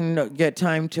that they can get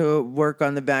time to work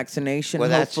on the vaccination, well,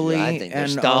 that's hopefully. I think they're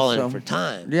and stalling also- for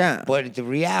time. Yeah. But the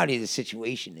reality of the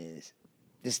situation is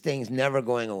this thing's never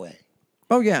going away.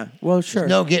 Oh, yeah. Well, sure. There's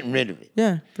no getting rid of it.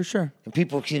 Yeah, for sure. And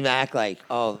people can act like,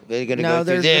 oh, they're going to No, go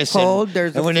through there's the this. cold, and,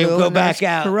 there's and the when they flu, go and back there's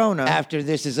out corona. after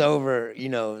this is over, you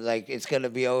know, like it's going to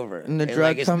be over. And the like,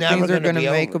 drug it's companies never are going be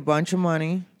to make over. a bunch of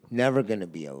money. Never going to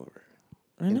be over.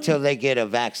 I know. Until they get a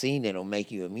vaccine that'll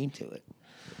make you immune to it.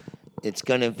 It's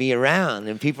going to be around,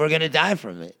 and people are going to die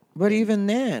from it. But even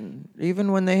then,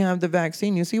 even when they have the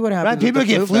vaccine, you see what happens. Right? with People the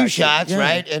get flu vaccine. shots, Yeah.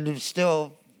 right? And there's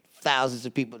still thousands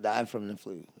of people die from the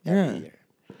flu every Yeah. year.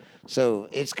 So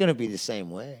it's going to be the same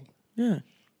way. Yeah.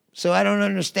 So I don't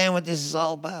understand what this is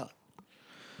all about.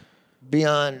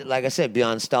 Beyond, like I said,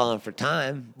 beyond stalling for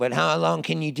time. But how long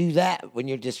can you do that when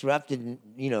you're disrupting,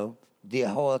 you know, the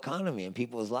whole economy and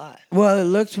people's lives? Well, it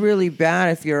looks really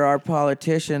bad if you're our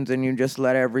politicians and you just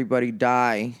let everybody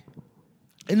die.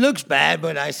 It looks bad,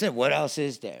 but I said, what else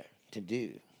is there to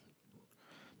do?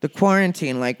 The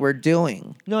quarantine, like we're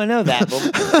doing. No, I know that,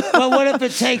 but what if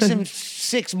it takes them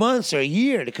 6 months or a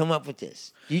year to come up with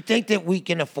this? Do you think that we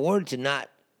can afford to not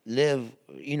live,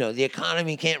 you know, the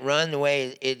economy can't run the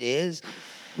way it is?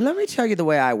 Let me tell you the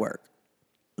way I work.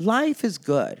 Life is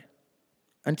good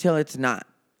until it's not.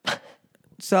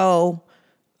 So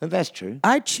Well, that's true.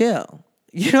 I chill.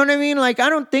 You know what I mean? Like, I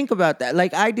don't think about that.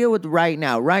 Like, I deal with right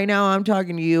now. Right now, I'm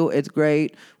talking to you. It's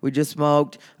great. We just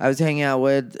smoked. I was hanging out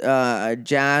with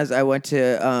Jazz. I went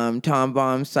to Tom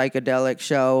Baum's psychedelic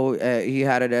show. He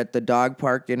had it at the dog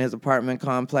park in his apartment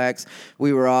complex.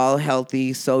 We were all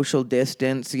healthy, social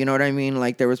distance. You know what I mean?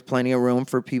 Like, there was plenty of room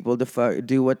for people to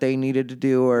do what they needed to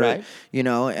do, or Right. you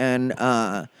know, and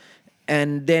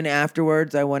then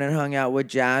afterwards, I went and hung out with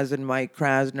Jazz and Mike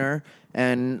Krasner,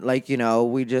 and like, you know,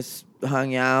 we just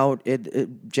hung out.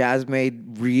 Jazz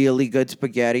made really good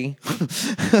spaghetti,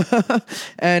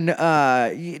 and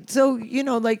so, you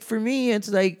know, like for me, it's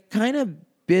like kind of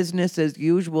business as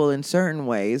usual in certain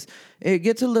ways. It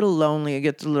gets a little lonely, it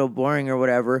gets a little boring or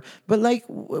whatever. But like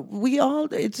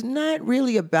it's not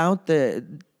really about the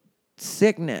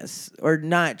sickness or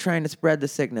not trying to spread the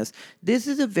sickness. This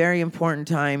is a very important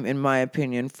time, in my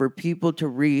opinion, for people to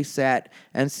reset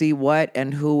and see what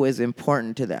and who is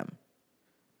important to them.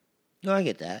 No, I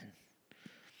get that.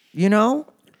 You know?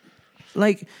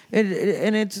 Like,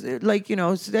 and it's like, you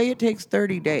know, say it takes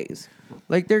 30 days.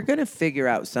 Like, they're going to figure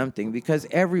out something because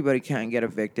everybody can't get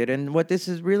evicted. And what this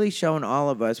has really shown all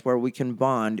of us where we can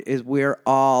bond is we're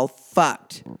all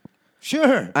fucked.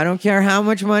 Sure. I don't care how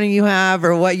much money you have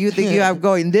or what you think you have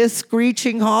going. This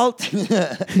screeching halt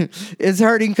is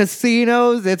hurting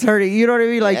casinos. It's hurting, you know what I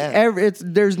mean? Like, Yeah.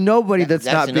 there's nobody that's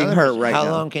not being another hurt question. right How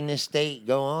now. long can this state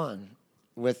go on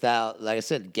without, like I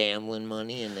said, gambling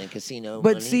money and then casino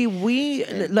But money?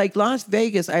 see, like Las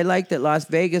Vegas, I like that Las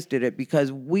Vegas did it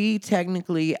because we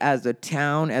technically, as a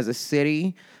town, as a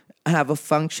city, have a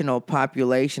functional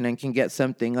population and can get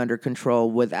something under control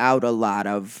without a lot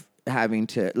of having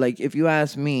to, like, if you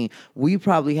ask me, we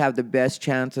probably have the best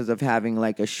chances of having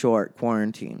like a short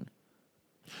quarantine.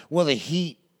 Well, the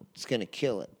heat is going to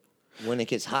kill it when it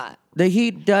gets hot. The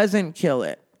heat doesn't kill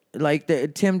it. Like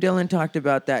Tim Dillon talked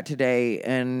about that today,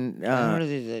 and I heard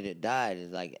that it died is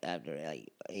like after like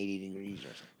 80 degrees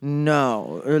or something.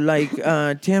 no,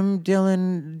 like Tim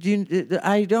Dillon.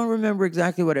 I don't remember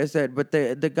exactly what I said, but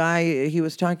the guy, he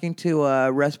was talking to a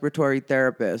respiratory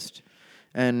therapist,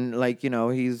 and like, you know,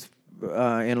 he's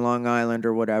in Long Island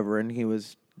or whatever, and he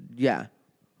was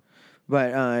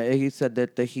but he said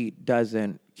that the heat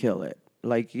doesn't kill it.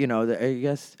 Like, you know, I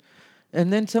guess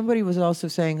And then somebody was also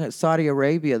saying that Saudi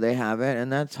Arabia, they have it,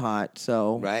 and that's hot.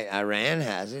 So, Right? Iran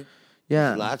has it.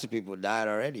 yeah. Lots of people died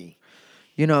already.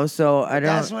 So I don't.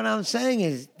 That's what I'm saying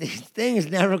is this thing is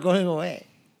never going away.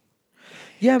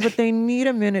 Yeah, but they need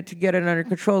a minute to get it under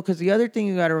control. Because the other thing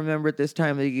you got to remember at this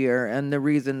time of the year, and the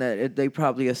reason that they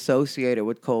probably associate it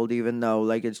with cold, even though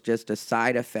like it's just a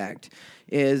side effect,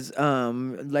 is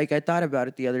like I thought about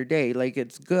it the other day. Like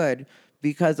it's good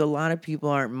because a lot of people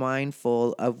aren't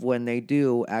mindful of when they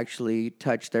do actually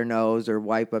touch their nose or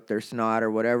wipe up their snot or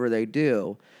whatever they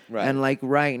do. Right. And like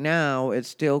right now, it's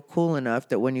still cool enough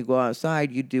that when you go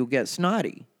outside, you do get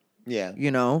snotty. Yeah.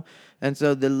 And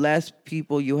so the less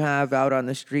people you have out on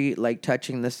the street, like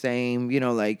touching the same,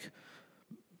 like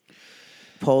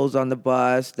poles on the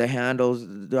bus, the handles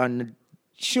on the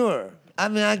Sure. I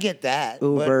mean, I get that.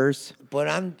 Ubers. But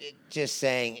I'm just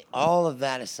saying, all of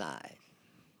that aside,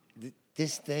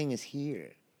 this thing is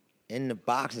here. And the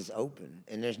box is open.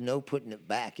 And there's no putting it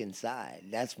back inside.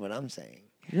 That's what I'm saying.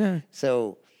 Yeah.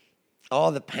 So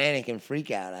all the panic and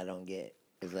freak out I don't get.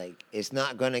 It's like, it's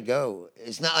not going to go.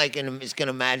 It's not like it's going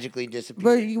to magically disappear.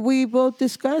 But we both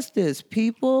discussed this.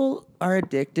 People are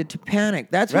addicted to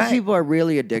panic. That's what Right. people are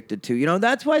really addicted to.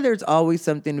 That's why there's always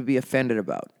something to be offended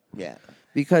about. Yeah.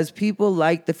 Because people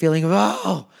like the feeling of,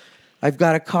 oh, I've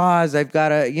got a cause. I've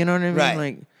got a, you know what I mean? Right.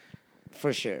 Like,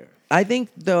 For sure. I think,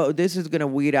 though, this is going to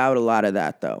weed out a lot of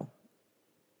that, though.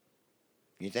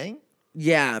 You think?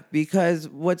 Yeah, because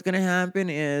what's going to happen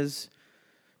is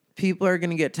people are going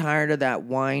to get tired of that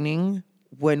whining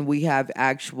when we have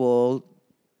actual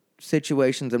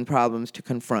situations and problems to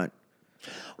confront.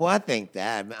 Well, I think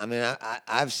that. I mean,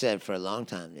 I've said for a long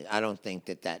time that I don't think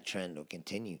that trend will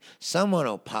continue. Someone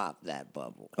will pop that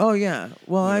bubble. Oh, yeah.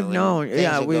 Well, I've and known. things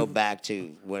Yeah, will we go back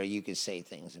to where you can say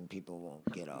things and people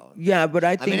won't get all. Yeah, but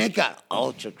I I think mean, it got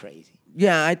ultra crazy.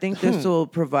 yeah, I think this will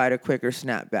provide a quicker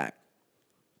snapback.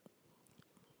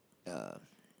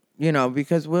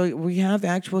 Because we have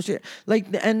actual shit. Like,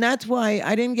 and that's why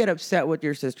I didn't get upset with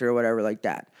your sister or whatever like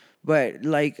that. But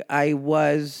like I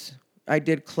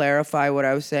did clarify what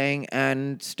I was saying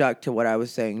and stuck to what I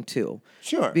was saying too.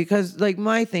 Sure. Because like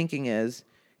my thinking is,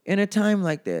 in a time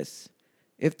like this,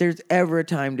 if there's ever a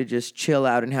time to just chill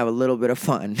out and have a little bit of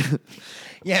fun,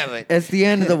 Yeah, but it's the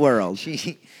end of the world.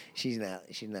 she's not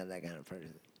that kind of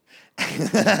person.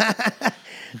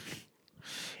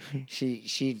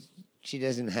 She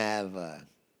doesn't have.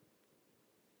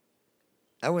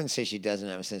 I wouldn't say she doesn't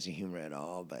have a sense of humor at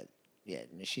all, but yeah,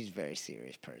 she's a very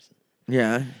serious person.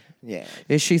 Yeah. Yeah.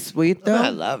 Is she sweet though? I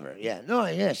love her. Yeah. No,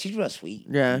 yeah, she's real sweet.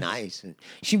 Yeah. Nice. And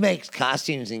she makes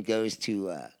costumes and goes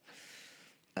to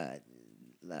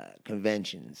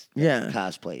conventions. that Yeah.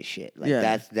 Cosplay shit. Like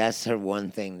Yeah. that's her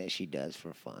one thing that she does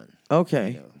for fun.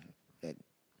 Okay.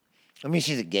 I mean,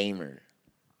 she's a gamer.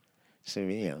 So,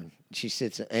 she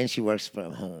sits and she works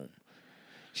from home.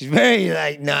 She's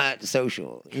very not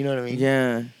social. You know what I mean?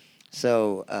 Yeah.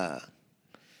 So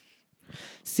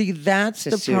See, that's It's a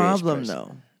the serious problem, person.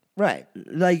 though. right.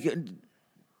 Like,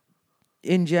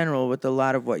 in general, with a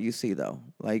lot of what you see, though,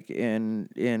 like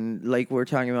in like we're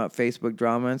talking about Facebook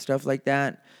drama and stuff like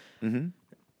that. Mm-hmm.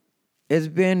 It's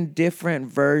been different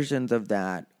versions of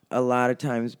that. A lot of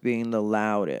times being the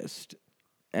loudest,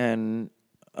 and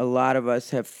a lot of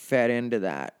us have fed into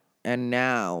that. And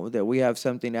now that we have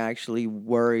something to actually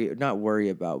not worry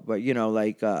about, but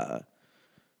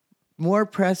more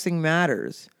pressing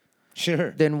matters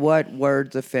Sure. than what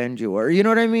words offend you, or you know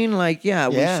what I mean? Like, yeah,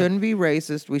 we Yeah. shouldn't be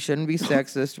racist, we shouldn't be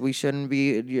sexist, we shouldn't.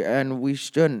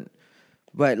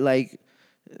 But like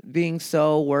being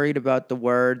so worried about the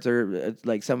words, or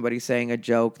like somebody saying a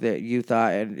joke that you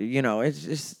thought, and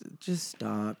it's just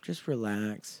stop, just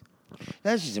relax.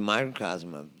 That's just a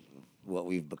microcosm of what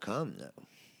we've become, though.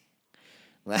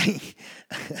 Like,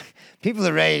 people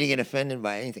are ready to get offended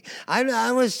by anything.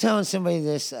 I was telling somebody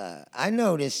this. I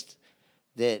noticed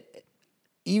that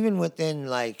even within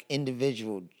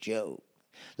individual joke,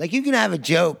 you can have a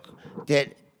joke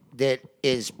that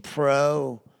is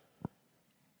pro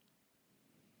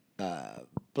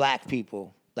black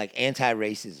people, like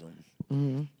anti-racism,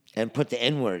 and put the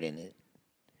N-word in it,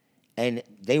 and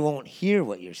they won't hear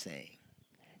what you're saying.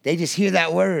 They just hear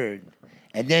that word,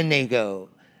 and then they go,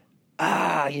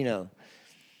 that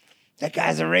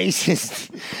guy's a racist.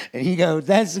 And you go,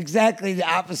 that's exactly the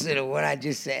opposite of what I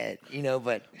just said,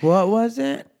 but What was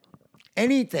it?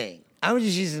 anything. I was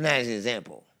just using that as an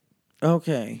example.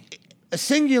 Okay.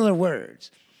 Singular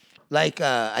words.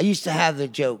 I used to have the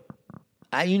joke.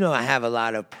 I have a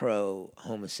lot of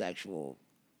pro-homosexual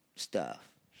stuff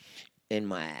in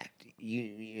my act,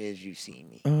 as you've seen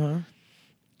me.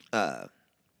 Uh-huh.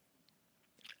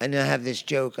 And I have this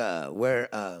joke where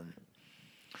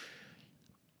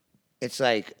it's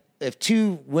like if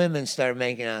two women start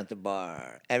making out at the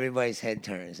bar, everybody's head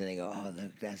turns and they go, "Oh,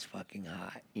 look, that's fucking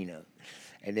hot," you know.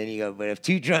 And then you go, but if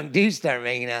two drunk dudes start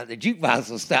making out, the jukebox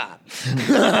will stop.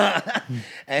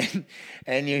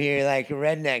 and you hear like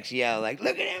rednecks yell, like,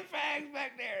 "Look at them fags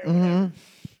back there." Mm-hmm.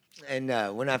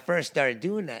 And when I first started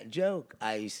doing that joke,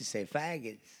 I used to say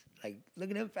faggots. Like, look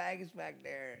at them faggots back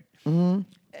there. Mm-hmm.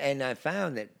 And I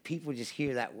found that people just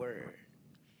hear that word.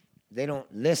 They don't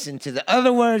listen to the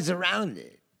other words around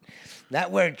it.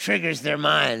 That word triggers their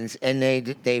minds, and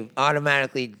they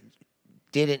automatically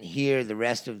didn't hear the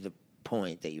rest of the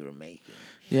point that you were making.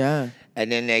 Yeah. And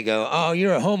then they go, "Oh,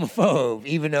 you're a homophobe,"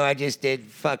 even though I just did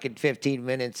fucking 15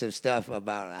 minutes of stuff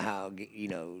about how, you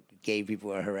know, gay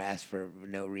people are harassed for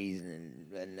no reason,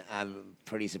 and I'm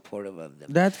pretty supportive of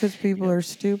them. That's because people are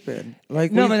stupid.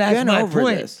 Like, No, we've but that's been my over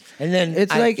point. this. And then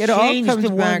It's I like it all changed comes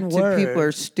the back one to word. people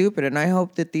are stupid, and I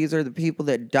hope that these are the people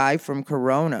that die from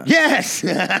corona. Yes.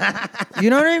 You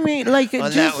know what I mean? Like, it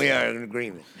On just, that we are in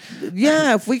agreement.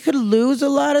 yeah, if we could lose a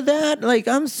lot of that, like,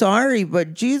 I'm sorry,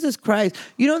 but Jesus Christ.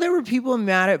 You know, there were people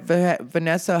mad at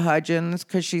Vanessa Hudgens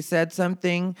because she said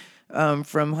something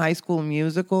from High School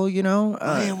Musical, you know?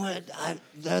 They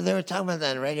were talking about that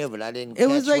on the radio, but I didn't. It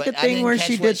was catch like what- a I thing didn't where catch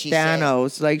she what did said.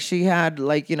 Thanos. Like, she had,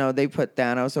 like, you know, they put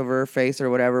Thanos over her face or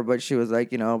whatever, but she was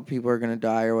like, you know, people are going to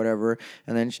die or whatever.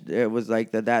 And then it was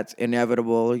like that's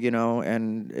inevitable, you know,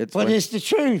 and it's. But it's the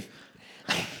truth.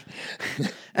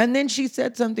 And then she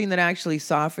said something that actually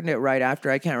softened it right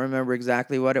after. I can't remember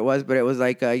exactly what it was, but it was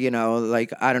like, you know,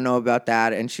 like, I don't know about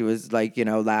that. And she was like, you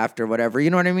know, laughed or whatever. You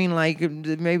know what I mean? Like,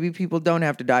 maybe people don't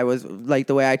have to die was like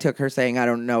the way I took her saying, I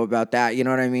don't know about that. You know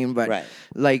what I mean? But Right.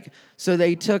 like, so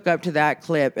they took up to that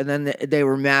clip and then they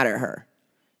were mad at her.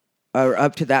 Or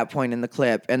up to that point in the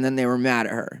clip. And then they were mad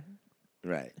at her.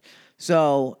 Right.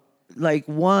 So, like,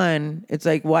 one, it's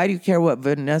like, why do you care what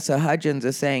Vanessa Hudgens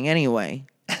is saying anyway?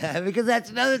 Because that's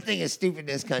another thing that's stupid in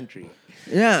this country.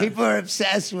 Yeah. People are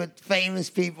obsessed with famous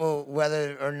people,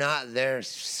 whether or not they're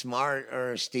smart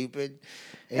or stupid.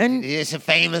 And- It's a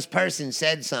famous person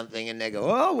said something, and they go,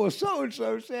 "Oh, well, so and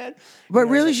so said." But You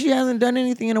know, really, she hasn't done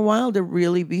anything in a while to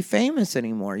really be famous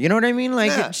anymore. You know what I mean?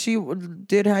 Like, Yeah. she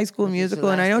did High School This is the Musical,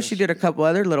 and I last know thing she she did a did. couple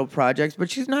other little projects, but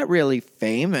she's not really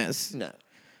famous. no,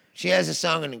 she has a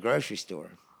song in the grocery store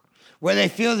where they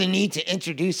feel the need to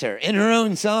introduce her in her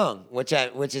own song, which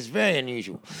is very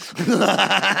unusual.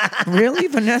 Really?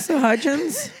 Vanessa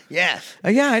Hudgens? Yeah.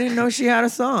 Yeah, I didn't know she had a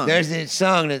song. There's a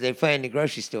song that they play in the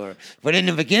grocery store. But in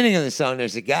the beginning of the song,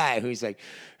 there's a guy who's like,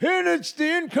 "And it's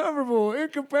the incomparable,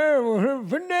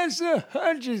 Vanessa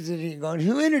Hudgens." And he's going,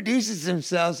 who introduces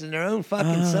themselves in their own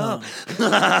fucking song?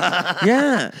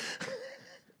 Yeah.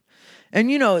 And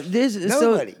you know,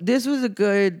 Nobody. this was a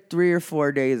good 3 or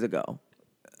 4 days ago.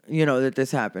 You know, that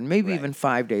this happened, maybe Right. even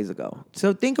 5 days ago.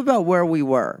 So think about where we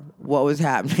were, what was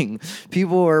happening.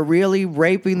 People were really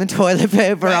raping the toilet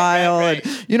paper aisle. right.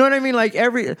 And, you know what I mean? Like and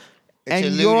a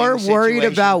looting you're worried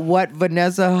situation. about what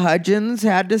Vanessa Hudgens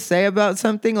had to say about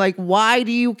something? Like, why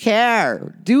do you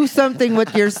care? Do something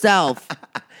with yourself.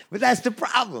 But that's the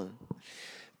problem.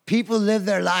 People live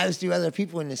their lives through other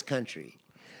people in this country.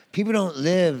 People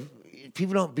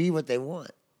don't be what they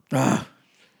want.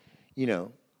 You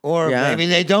know. Or Yeah. maybe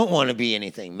they don't want to be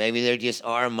anything. Maybe they just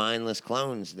are mindless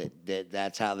clones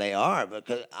that's how they are.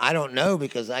 Because I don't know,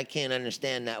 because I can't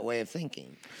understand that way of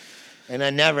thinking. And I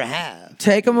never have.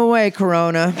 Take them away,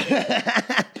 Corona.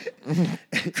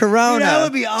 Corona, Dude, I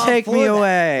would be all take for me that.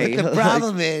 away. But the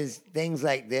problem is things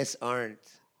like this aren't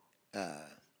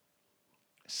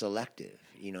selective.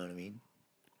 You know what I mean?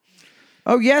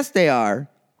 Oh, yes, they are.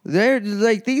 They're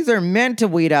like, these are meant to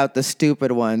weed out the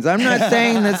stupid ones. I'm not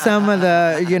saying that some of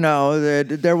the, you know,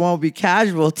 there won't be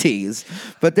casualties,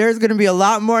 but there's going to be a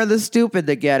lot more of the stupid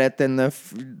that get it than the,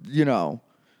 you know,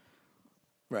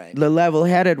 Right. the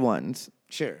level-headed ones.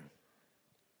 Sure.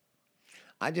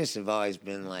 I just have always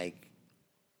been like,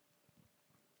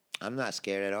 I'm not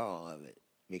scared at all of it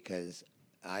because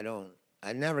I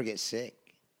never get sick.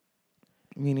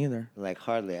 Me neither. Like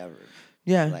hardly ever.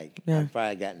 Yeah. Like yeah. I've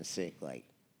probably gotten sick like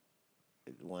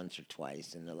once or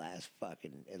twice in the last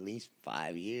fucking at least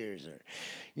 5 years, or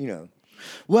you know.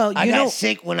 Well, I you got know,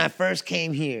 sick when I first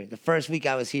came here, the first week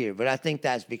I was here, but I think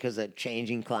that's because of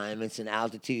changing climates and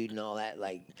altitude and all that.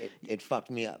 Like it fucked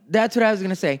me up. that's what I was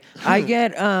gonna say. I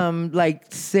get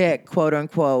like sick, quote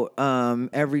unquote,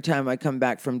 every time I come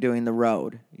back from doing the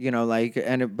road. You know, like,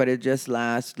 but it just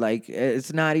lasts like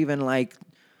it's not even like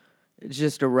It's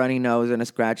just a runny nose and a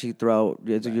scratchy throat.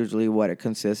 It's usually what it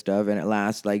consists of, and it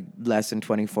lasts like less than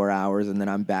 24 hours, and then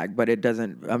I'm back. But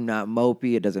I'm not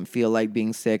mopey. It doesn't feel like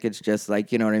being sick. It's just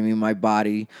like, you know what I mean? My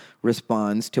body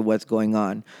responds to what's going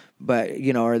on. But,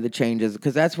 you know, or the changes,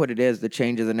 because that's what it is, the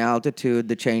changes in altitude,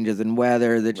 the changes in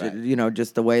weather, you know,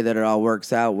 just the way that it all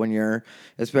works out when you're,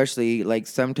 especially like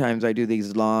sometimes I do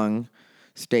these long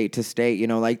state to state, you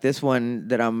know, like this one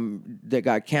that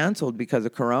got canceled because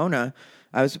of Corona.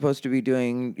 I was supposed to be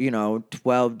doing, you know,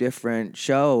 12 different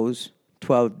shows,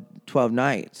 12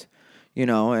 nights, you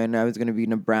know, and I was going to be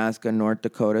Nebraska, North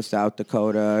Dakota, South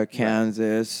Dakota,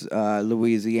 Kansas,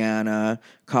 Louisiana,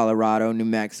 Colorado, New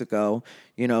Mexico,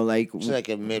 you know, like. It's like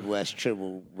a Midwest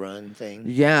triple run thing.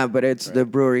 Yeah, but it's the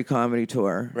Brewery Comedy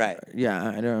Tour. Right. Yeah,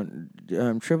 I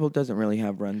don't, Triple doesn't really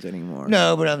have runs anymore.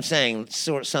 No, but I'm saying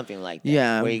something like that.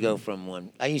 Yeah. Where you go from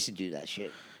one. I used to do that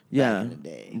shit. Yeah. Back in the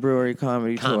day. Brewery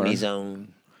Comedy Comedy Tour.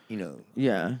 Zone, you know.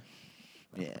 Yeah.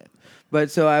 Yeah.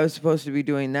 But so I was supposed to be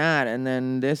doing that, and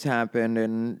then this happened,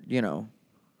 and, you know.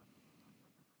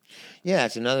 Yeah,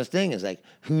 it's another thing. It's like,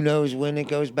 who knows when it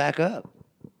goes back up?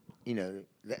 You know,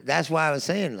 that's why I was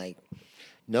saying, like,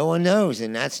 no one knows.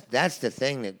 And that's the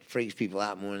thing that freaks people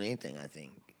out more than anything, I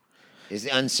think, is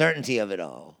the uncertainty of it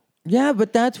all. Yeah,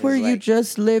 but that's where you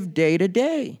just live day to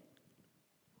day.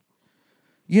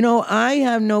 You know, I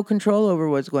have no control over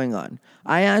what's going on.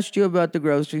 I asked you about the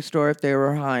grocery store if they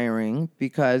were hiring,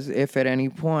 because if at any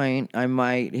point I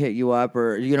might hit you up,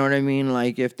 or, you know what I mean?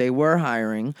 Like, if they were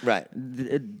hiring, Right.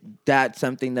 That's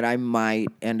something that I might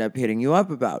end up hitting you up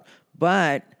about.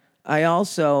 But I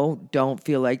also don't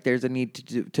feel like there's a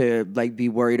need to like be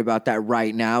worried about that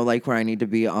right now, like where I need to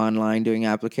be online doing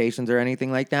applications or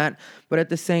anything like that. But at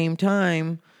the same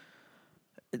time,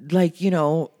 like, you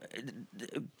know,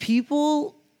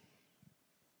 people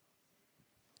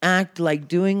act like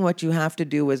doing what you have to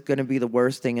do is going to be the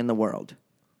worst thing in the world.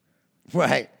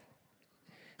 Right.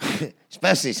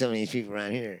 Especially some of these people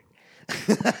around here.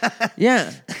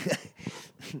 Yeah.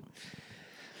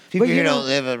 People you here know- don't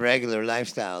live a regular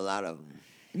lifestyle, a lot of them.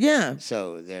 Yeah.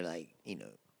 So they're like, you know.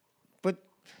 But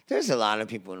there's a lot of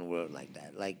people in the world like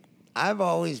that. Like, I've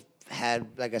always had,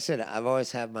 like I said, I've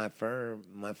always had my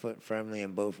foot firmly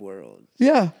in both worlds.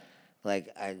 Yeah. Like,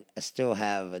 I still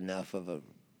have enough of a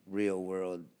real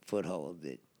world foothold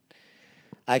that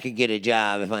I could get a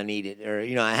job if I need it, or,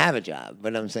 you know, I have a job.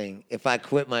 But I'm saying, if I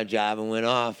quit my job and went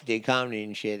off, did comedy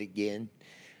and shit again,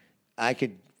 I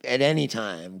could at any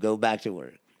time go back to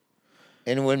work,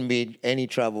 and it wouldn't be any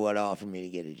trouble at all for me to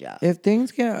get a job. If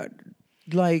things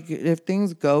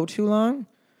go too long,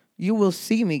 you will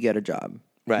see me get a job.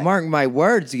 Right. Mark my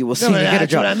words, you will see me but get a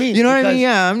that's job. what I mean. You know what I mean? Because-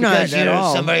 Yeah, I'm not because at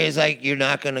all. Somebody is like, you're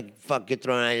not gonna get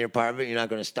thrown out of your apartment. You're not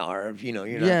gonna starve. You know,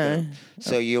 you're not. Yeah.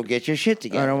 So you'll get your shit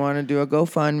together. I don't want to do a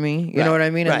GoFundMe. You Right, know what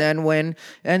I mean? right. And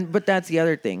then but that's the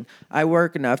other thing. I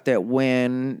work enough that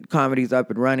when comedy's up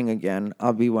and running again,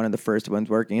 I'll be one of the first ones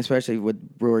working, especially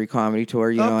with Brewery Comedy Tour.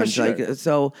 You Oh, know, for and sure. like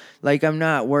so, like I'm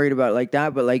not worried about it like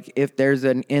that. But like if there's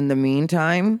an in the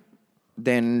meantime,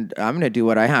 then I'm gonna do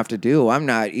what I have to do. I'm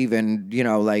not even, you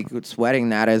know, like sweating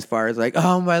that as far as like,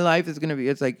 oh, my life is gonna be.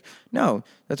 It's like, no,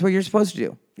 that's what you're supposed to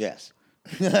do. Yes.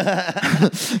 You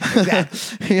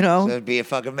know. So be a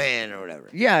fucking man or whatever.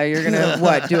 Yeah, you're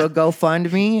gonna do a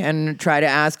GoFundMe and try to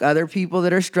ask other people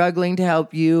that are struggling to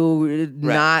help you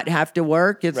not have to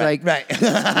work. It's Right, like,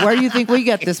 right. where do you think we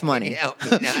get this money? Help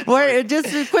me not Where? Just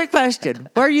a quick question: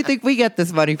 where do you think we get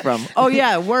this money from? Oh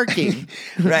yeah, working.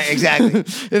 Right, exactly.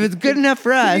 If it's good enough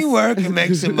for us, You work and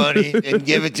make some money and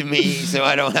give it to me so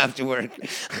I don't have to work.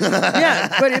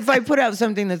 Yeah, but if I put out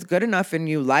something that's good enough and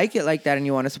you like it like that and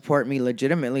you want to support me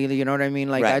legitimately, you know what I mean?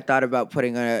 Like Right. I thought about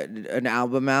putting an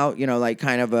album out, you know, like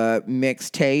kind of a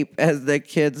mixtape, as the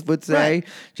kids would say, Right.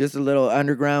 just a little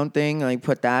underground thing, like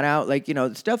put that out, like, you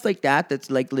know, stuff like that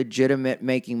that's like legitimate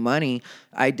making money.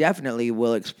 I definitely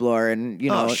will explore, and you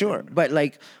know, sure. But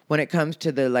like when it comes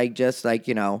to the like just like,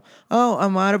 you know, oh,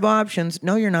 I'm out of options.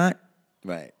 No, you're not.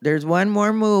 Right. There's one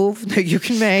more move that you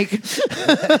can make.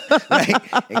 Right.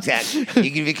 Exactly.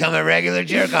 You can become a regular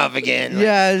jerk off again. Like-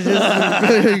 Yeah,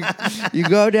 it's just, you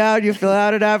go down, you fill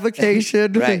out an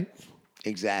application. Right.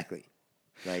 Exactly.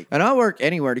 Like, And I'll work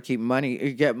anywhere to get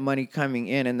money coming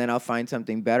in, and then I'll find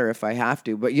something better if I have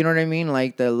to. But you know what I mean?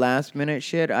 Like the last minute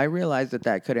shit, I realize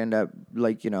that could end up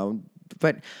like, you know,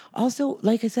 but also,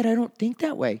 like I said, I don't think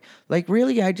that way. Like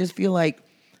really, I just feel like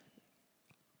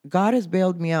God has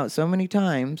bailed me out so many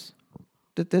times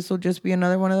that this will just be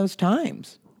another one of those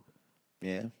times.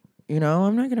 yeah. You know,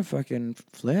 I'm not going to fucking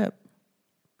flip.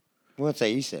 Well, it's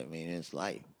like you said, I mean, it's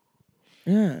life.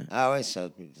 Yeah. I always tell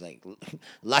people, it's like,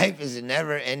 life is a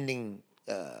never-ending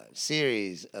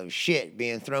series of shit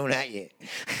being thrown at you,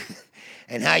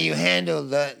 and how you handle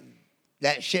that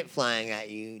shit flying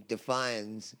at you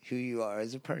defines who you are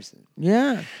as a person.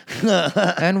 Yeah.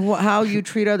 And how you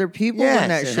treat other people when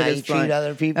that Yes, and shit how is you treat flying.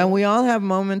 other people. And we all have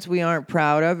moments we aren't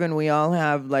proud of, and we all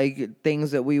have like things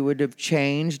that we would have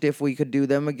changed if we could do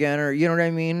them again, or you know what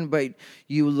I mean. But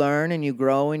you learn and you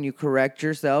grow and you correct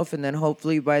yourself, and then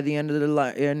hopefully by the end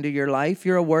of end of your life,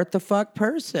 you're a worth the fuck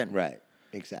person. Right.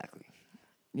 Exactly.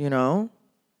 You know.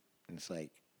 It's like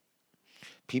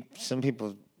some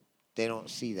people. They don't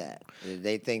see that.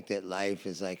 They think that life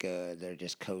is like they're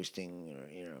just coasting,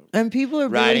 or And people are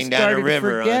really riding down a starting to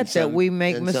river on forget that some- we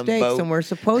make in some mistakes boat. and we're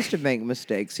supposed to make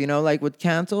mistakes. You know, like with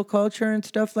cancel culture and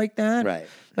stuff like that. Right.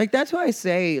 Like that's why I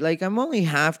say, like, I'm only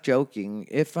half joking,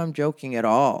 if I'm joking at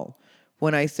all,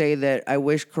 when I say that I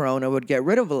wish Corona would get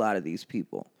rid of a lot of these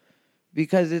people.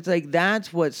 Because it's like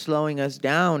that's what's slowing us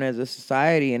down as a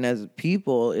society and as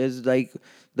people is like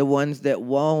the ones that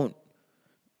won't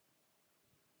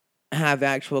have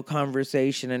actual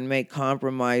conversation and make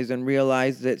compromise and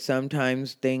realize that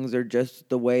sometimes things are just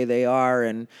the way they are,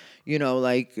 and you know,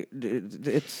 like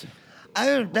it's.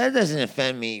 That doesn't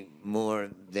offend me more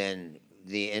than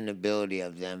the inability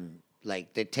of them,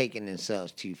 like they're taking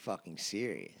themselves too fucking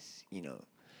serious. You know,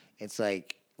 it's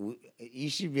like you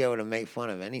should be able to make fun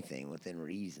of anything within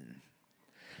reason.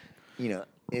 You know,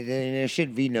 there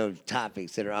should be no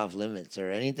topics that are off limits or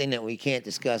anything that we can't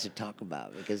discuss or talk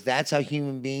about, because that's how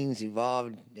human beings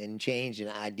evolved and changed, and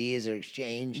ideas are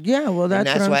exchanged. Yeah, well, that's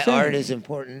and that's what why I'm saying. art is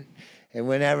important. And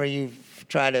whenever you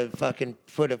try to fucking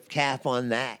put a cap on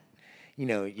that, you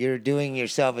know, you're doing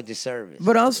yourself a disservice.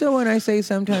 But also, when I say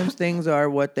sometimes things are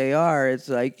what they are, it's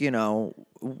like, you know,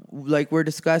 like we're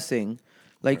discussing,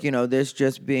 like, you know, this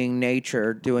just being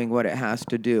nature doing what it has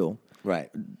to do.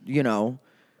 Right. You know,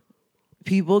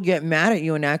 people get mad at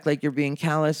you and act like you're being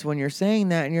callous when you're saying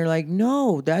that, and you're like,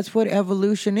 no, that's what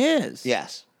evolution is.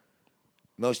 Yes.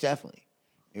 Most definitely.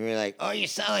 And you're like, oh, you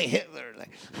sound like Hitler. Like,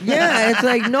 Yeah, it's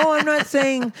like, no, I'm not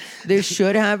saying this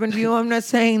should happen to you. I'm not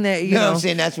saying that, you no, know. I'm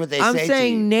saying that's what they I'm say to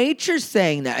saying you. nature's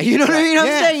saying that. You know what I mean? I'm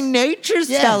Yes. saying nature's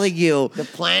Yes. telling you The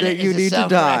planet that you is a need to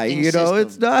die. self-correcting You know, system.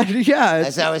 it's not, yeah.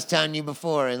 As I was telling you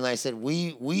before, and like I said,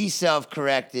 we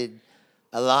self-corrected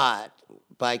a lot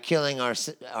by killing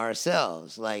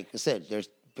ourselves. Like I said, there's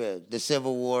the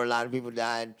Civil War, a lot of people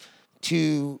died.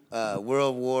 2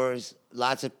 world wars,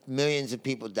 millions of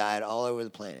people died all over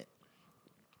the planet.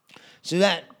 So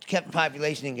that kept the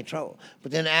population in control.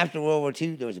 But then after World War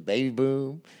II, there was a baby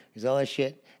boom. There's all that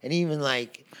shit. And even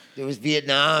like there was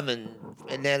Vietnam, and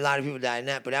then a lot of people died in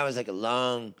that. But that was like a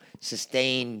long,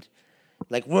 sustained,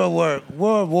 like World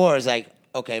War is like,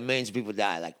 okay, millions of people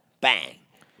died, like bang.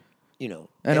 You know,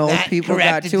 And old that people got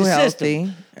corrected too the healthy.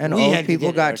 system. And We old had to people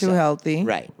do it got too ourselves. healthy.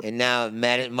 Right. And now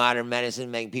modern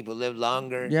medicine making people live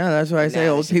longer. Yeah, that's why I And say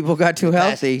now old it's people got too the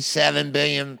past healthy. 7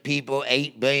 billion people,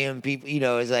 8 billion people. You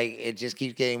know, it's like it just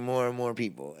keeps getting more and more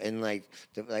people. And like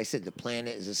I said, the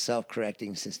planet is a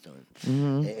self-correcting system.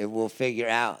 Mm-hmm. It will figure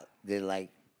out that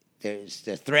like there's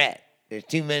the threat. There's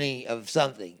too many of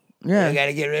something. Yeah. We got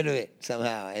to get rid of it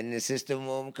somehow, and the system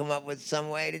will come up with some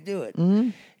way to do it.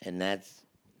 Mm-hmm. And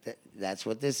that's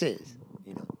what this is.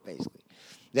 You know, basically.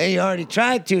 They already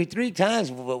tried 2 or 3 times,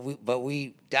 but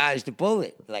we dodged the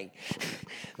bullet. Like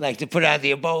to put out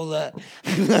the Ebola.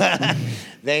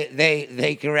 they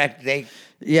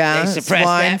suppressed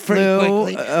swine that pretty flu,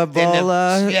 quickly.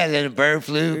 Ebola. Then the bird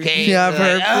flu came. Yeah,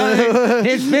 They're bird flu. "Oh,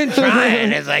 it's been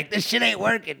trying. It's like this shit ain't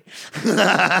working.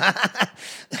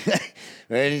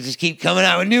 They just keep coming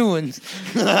out with new ones.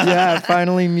 Yeah, it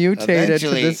finally mutated to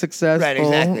the successful. Right,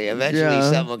 exactly. Eventually,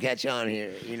 yeah. something will catch on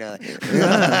here. You know.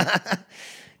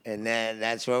 And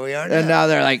that's where we are now. And now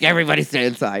they're like, everybody stay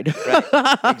inside.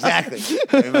 Right. Exactly.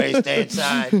 Everybody stay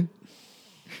inside.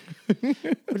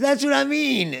 But that's what I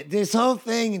mean. This whole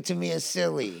thing to me is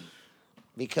silly,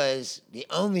 because the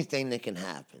only thing that can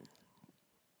happen.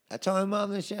 I told my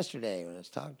mom this yesterday when I was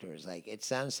talking to her. It's like, it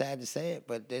sounds sad to say it,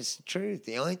 but it's the truth.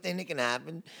 The only thing that can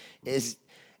happen is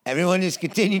everyone just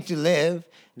continue to live.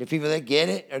 And the people that get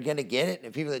it are going to get it.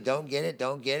 And the people that don't get it,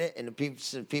 don't get it. And the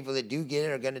people that do get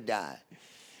it are going to die.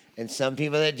 And some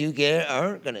people that do get it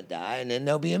aren't going to die, and then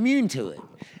they'll be immune to it.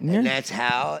 Yeah. And that's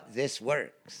how this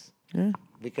works. Yeah.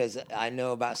 Because I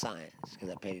know about science, because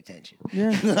I paid attention.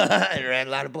 Yeah. I read a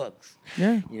lot of books.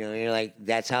 Yeah. You know, you're like,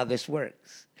 that's how this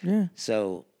works. Yeah.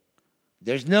 So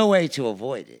there's no way to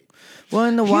avoid it. Well,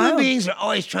 in the Human wild, beings are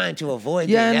always trying to avoid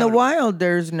yeah, in the inevitable. wild,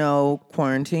 there's no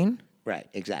quarantine. Right,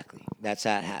 exactly. That's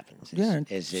how it happens. Yeah,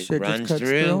 Is shit it just runs cuts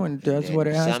through through and does what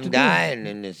it has some to do. die, and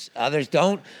then others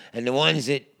don't. And the ones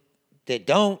that that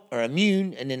don't are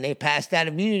immune, and then they pass that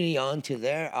immunity on to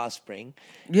their offspring.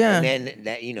 Yeah. And then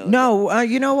that, you know. No,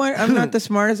 you know what? I'm not the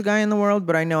smartest guy in the world,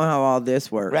 but I know how all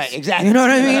this works. Right, exactly. You know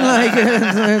what I mean?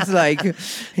 Like, it's like,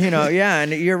 yeah,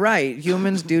 and you're right.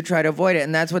 Humans do try to avoid it,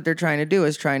 and that's what they're trying to do,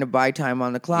 is trying to buy time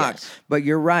on the clock. Yes. But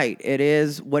you're right. It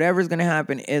is, whatever's going to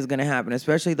happen is going to happen,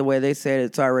 especially the way they say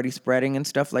it's already spreading and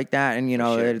stuff like that. And,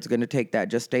 Sure. it's going to take that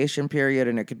gestation period,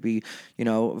 and it could be,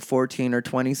 14 or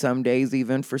 20 some days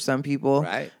even for some people.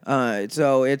 Right.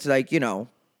 So it's like,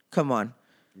 come on.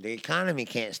 The economy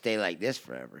can't stay like this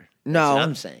forever. That's No. what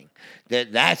I'm saying.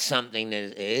 That's something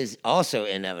that is also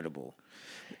inevitable.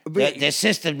 But- The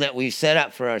system that we've set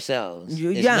up for ourselves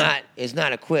is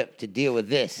not equipped to deal with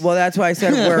this. Well, that's why I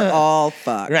said we're all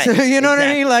fucked. Right, You know what I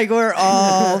exactly. mean? Like, we're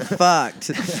all fucked.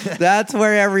 That's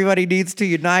where everybody needs to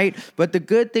unite. But the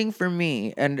good thing for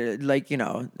me, and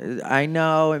I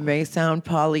know it may sound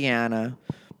Pollyanna,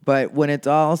 but when it's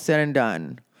all said and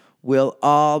done, we'll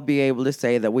all be able to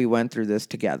say that we went through this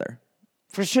together.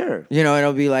 For sure.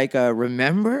 It'll be like a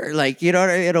remember,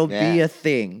 it'll be Yeah. a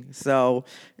thing. So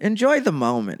enjoy the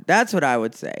moment. That's what I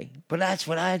would say. But that's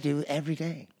what I do every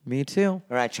day. Me too.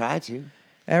 Or I try to.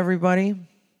 Everybody.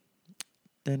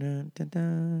 Dun-dun,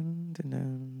 dun-dun,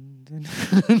 dun-dun,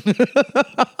 dun-dun.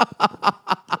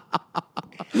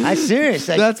 I'm serious.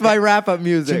 Like, That's my wrap up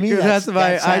music. To me, that's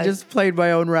that's I how- just played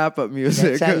my own wrap up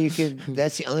music. that's how you can.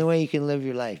 That's the only way you can live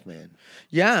your life, man.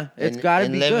 Yeah, it's got to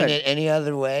and be living good. it any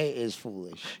other way is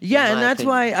foolish. Yeah, in and my that's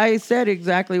opinion. why I said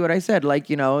exactly what I said. Like,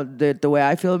 the way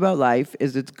I feel about life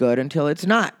is it's good until it's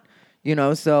not.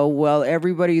 So,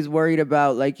 everybody's worried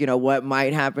about, what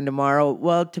might happen tomorrow.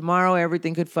 Well, tomorrow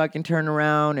everything could fucking turn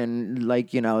around and,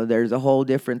 there's a whole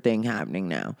different thing happening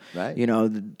now. Right.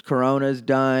 The corona's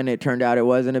done. It turned out it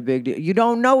wasn't a big deal. You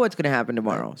don't know what's going to happen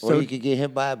tomorrow. Or So, you could get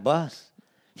hit by a bus.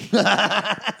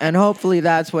 and hopefully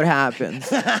that's what happens.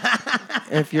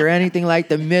 If you're anything like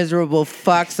the miserable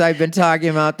fucks I've been talking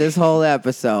about this whole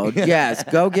episode, yes,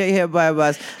 go get hit by a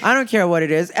bus. I don't care what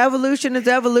it is. Evolution is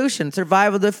evolution.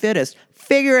 Survival of the fittest.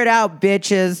 Figure it out,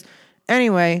 bitches.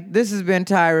 Anyway, this has been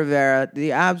Ty Rivera,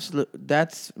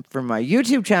 that's for my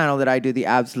YouTube channel that I do the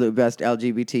absolute best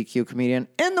LGBTQ comedian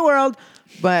in the world.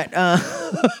 But,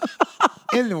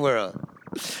 In the world.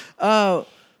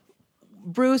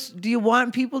 Bruce, do you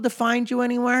want people to find you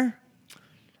anywhere?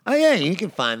 Oh, yeah, you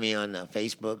can find me on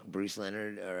Facebook, Bruce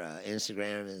Leonard, or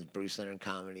Instagram is Bruce Leonard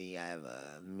Comedy. I have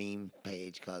a meme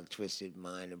page called Twisted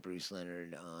Mind of Bruce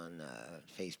Leonard on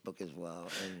Facebook as well,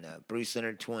 and Bruce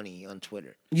Leonard 20 on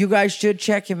Twitter. You guys should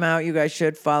check him out. You guys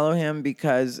should follow him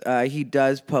because he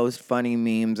does post funny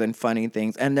memes and funny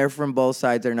things, and they're from both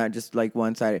sides. They're not just like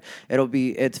one-sided.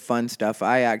 It's fun stuff.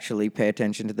 I actually pay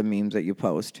attention to the memes that you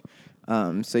post.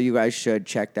 So you guys should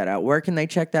check that out. Where can they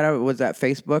check that out? Was that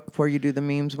Facebook where you do the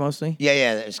memes mostly?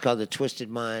 Yeah, it's called The Twisted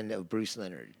Mind of Bruce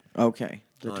Leonard Okay.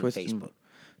 on Facebook.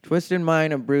 Twisted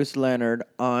Mind of Bruce Leonard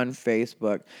on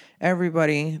Facebook.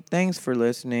 Everybody, thanks for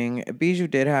listening. Bijou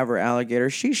did have her alligator.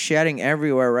 She's shedding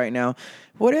everywhere right now.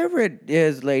 Whatever it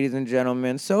is, ladies and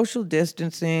gentlemen, social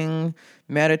distancing,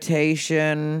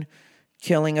 meditation,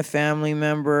 killing a family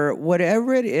member,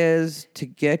 whatever it is to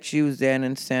get you zen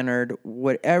and centered,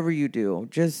 whatever you do,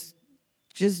 just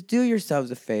do yourselves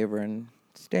a favor and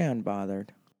stay unbothered.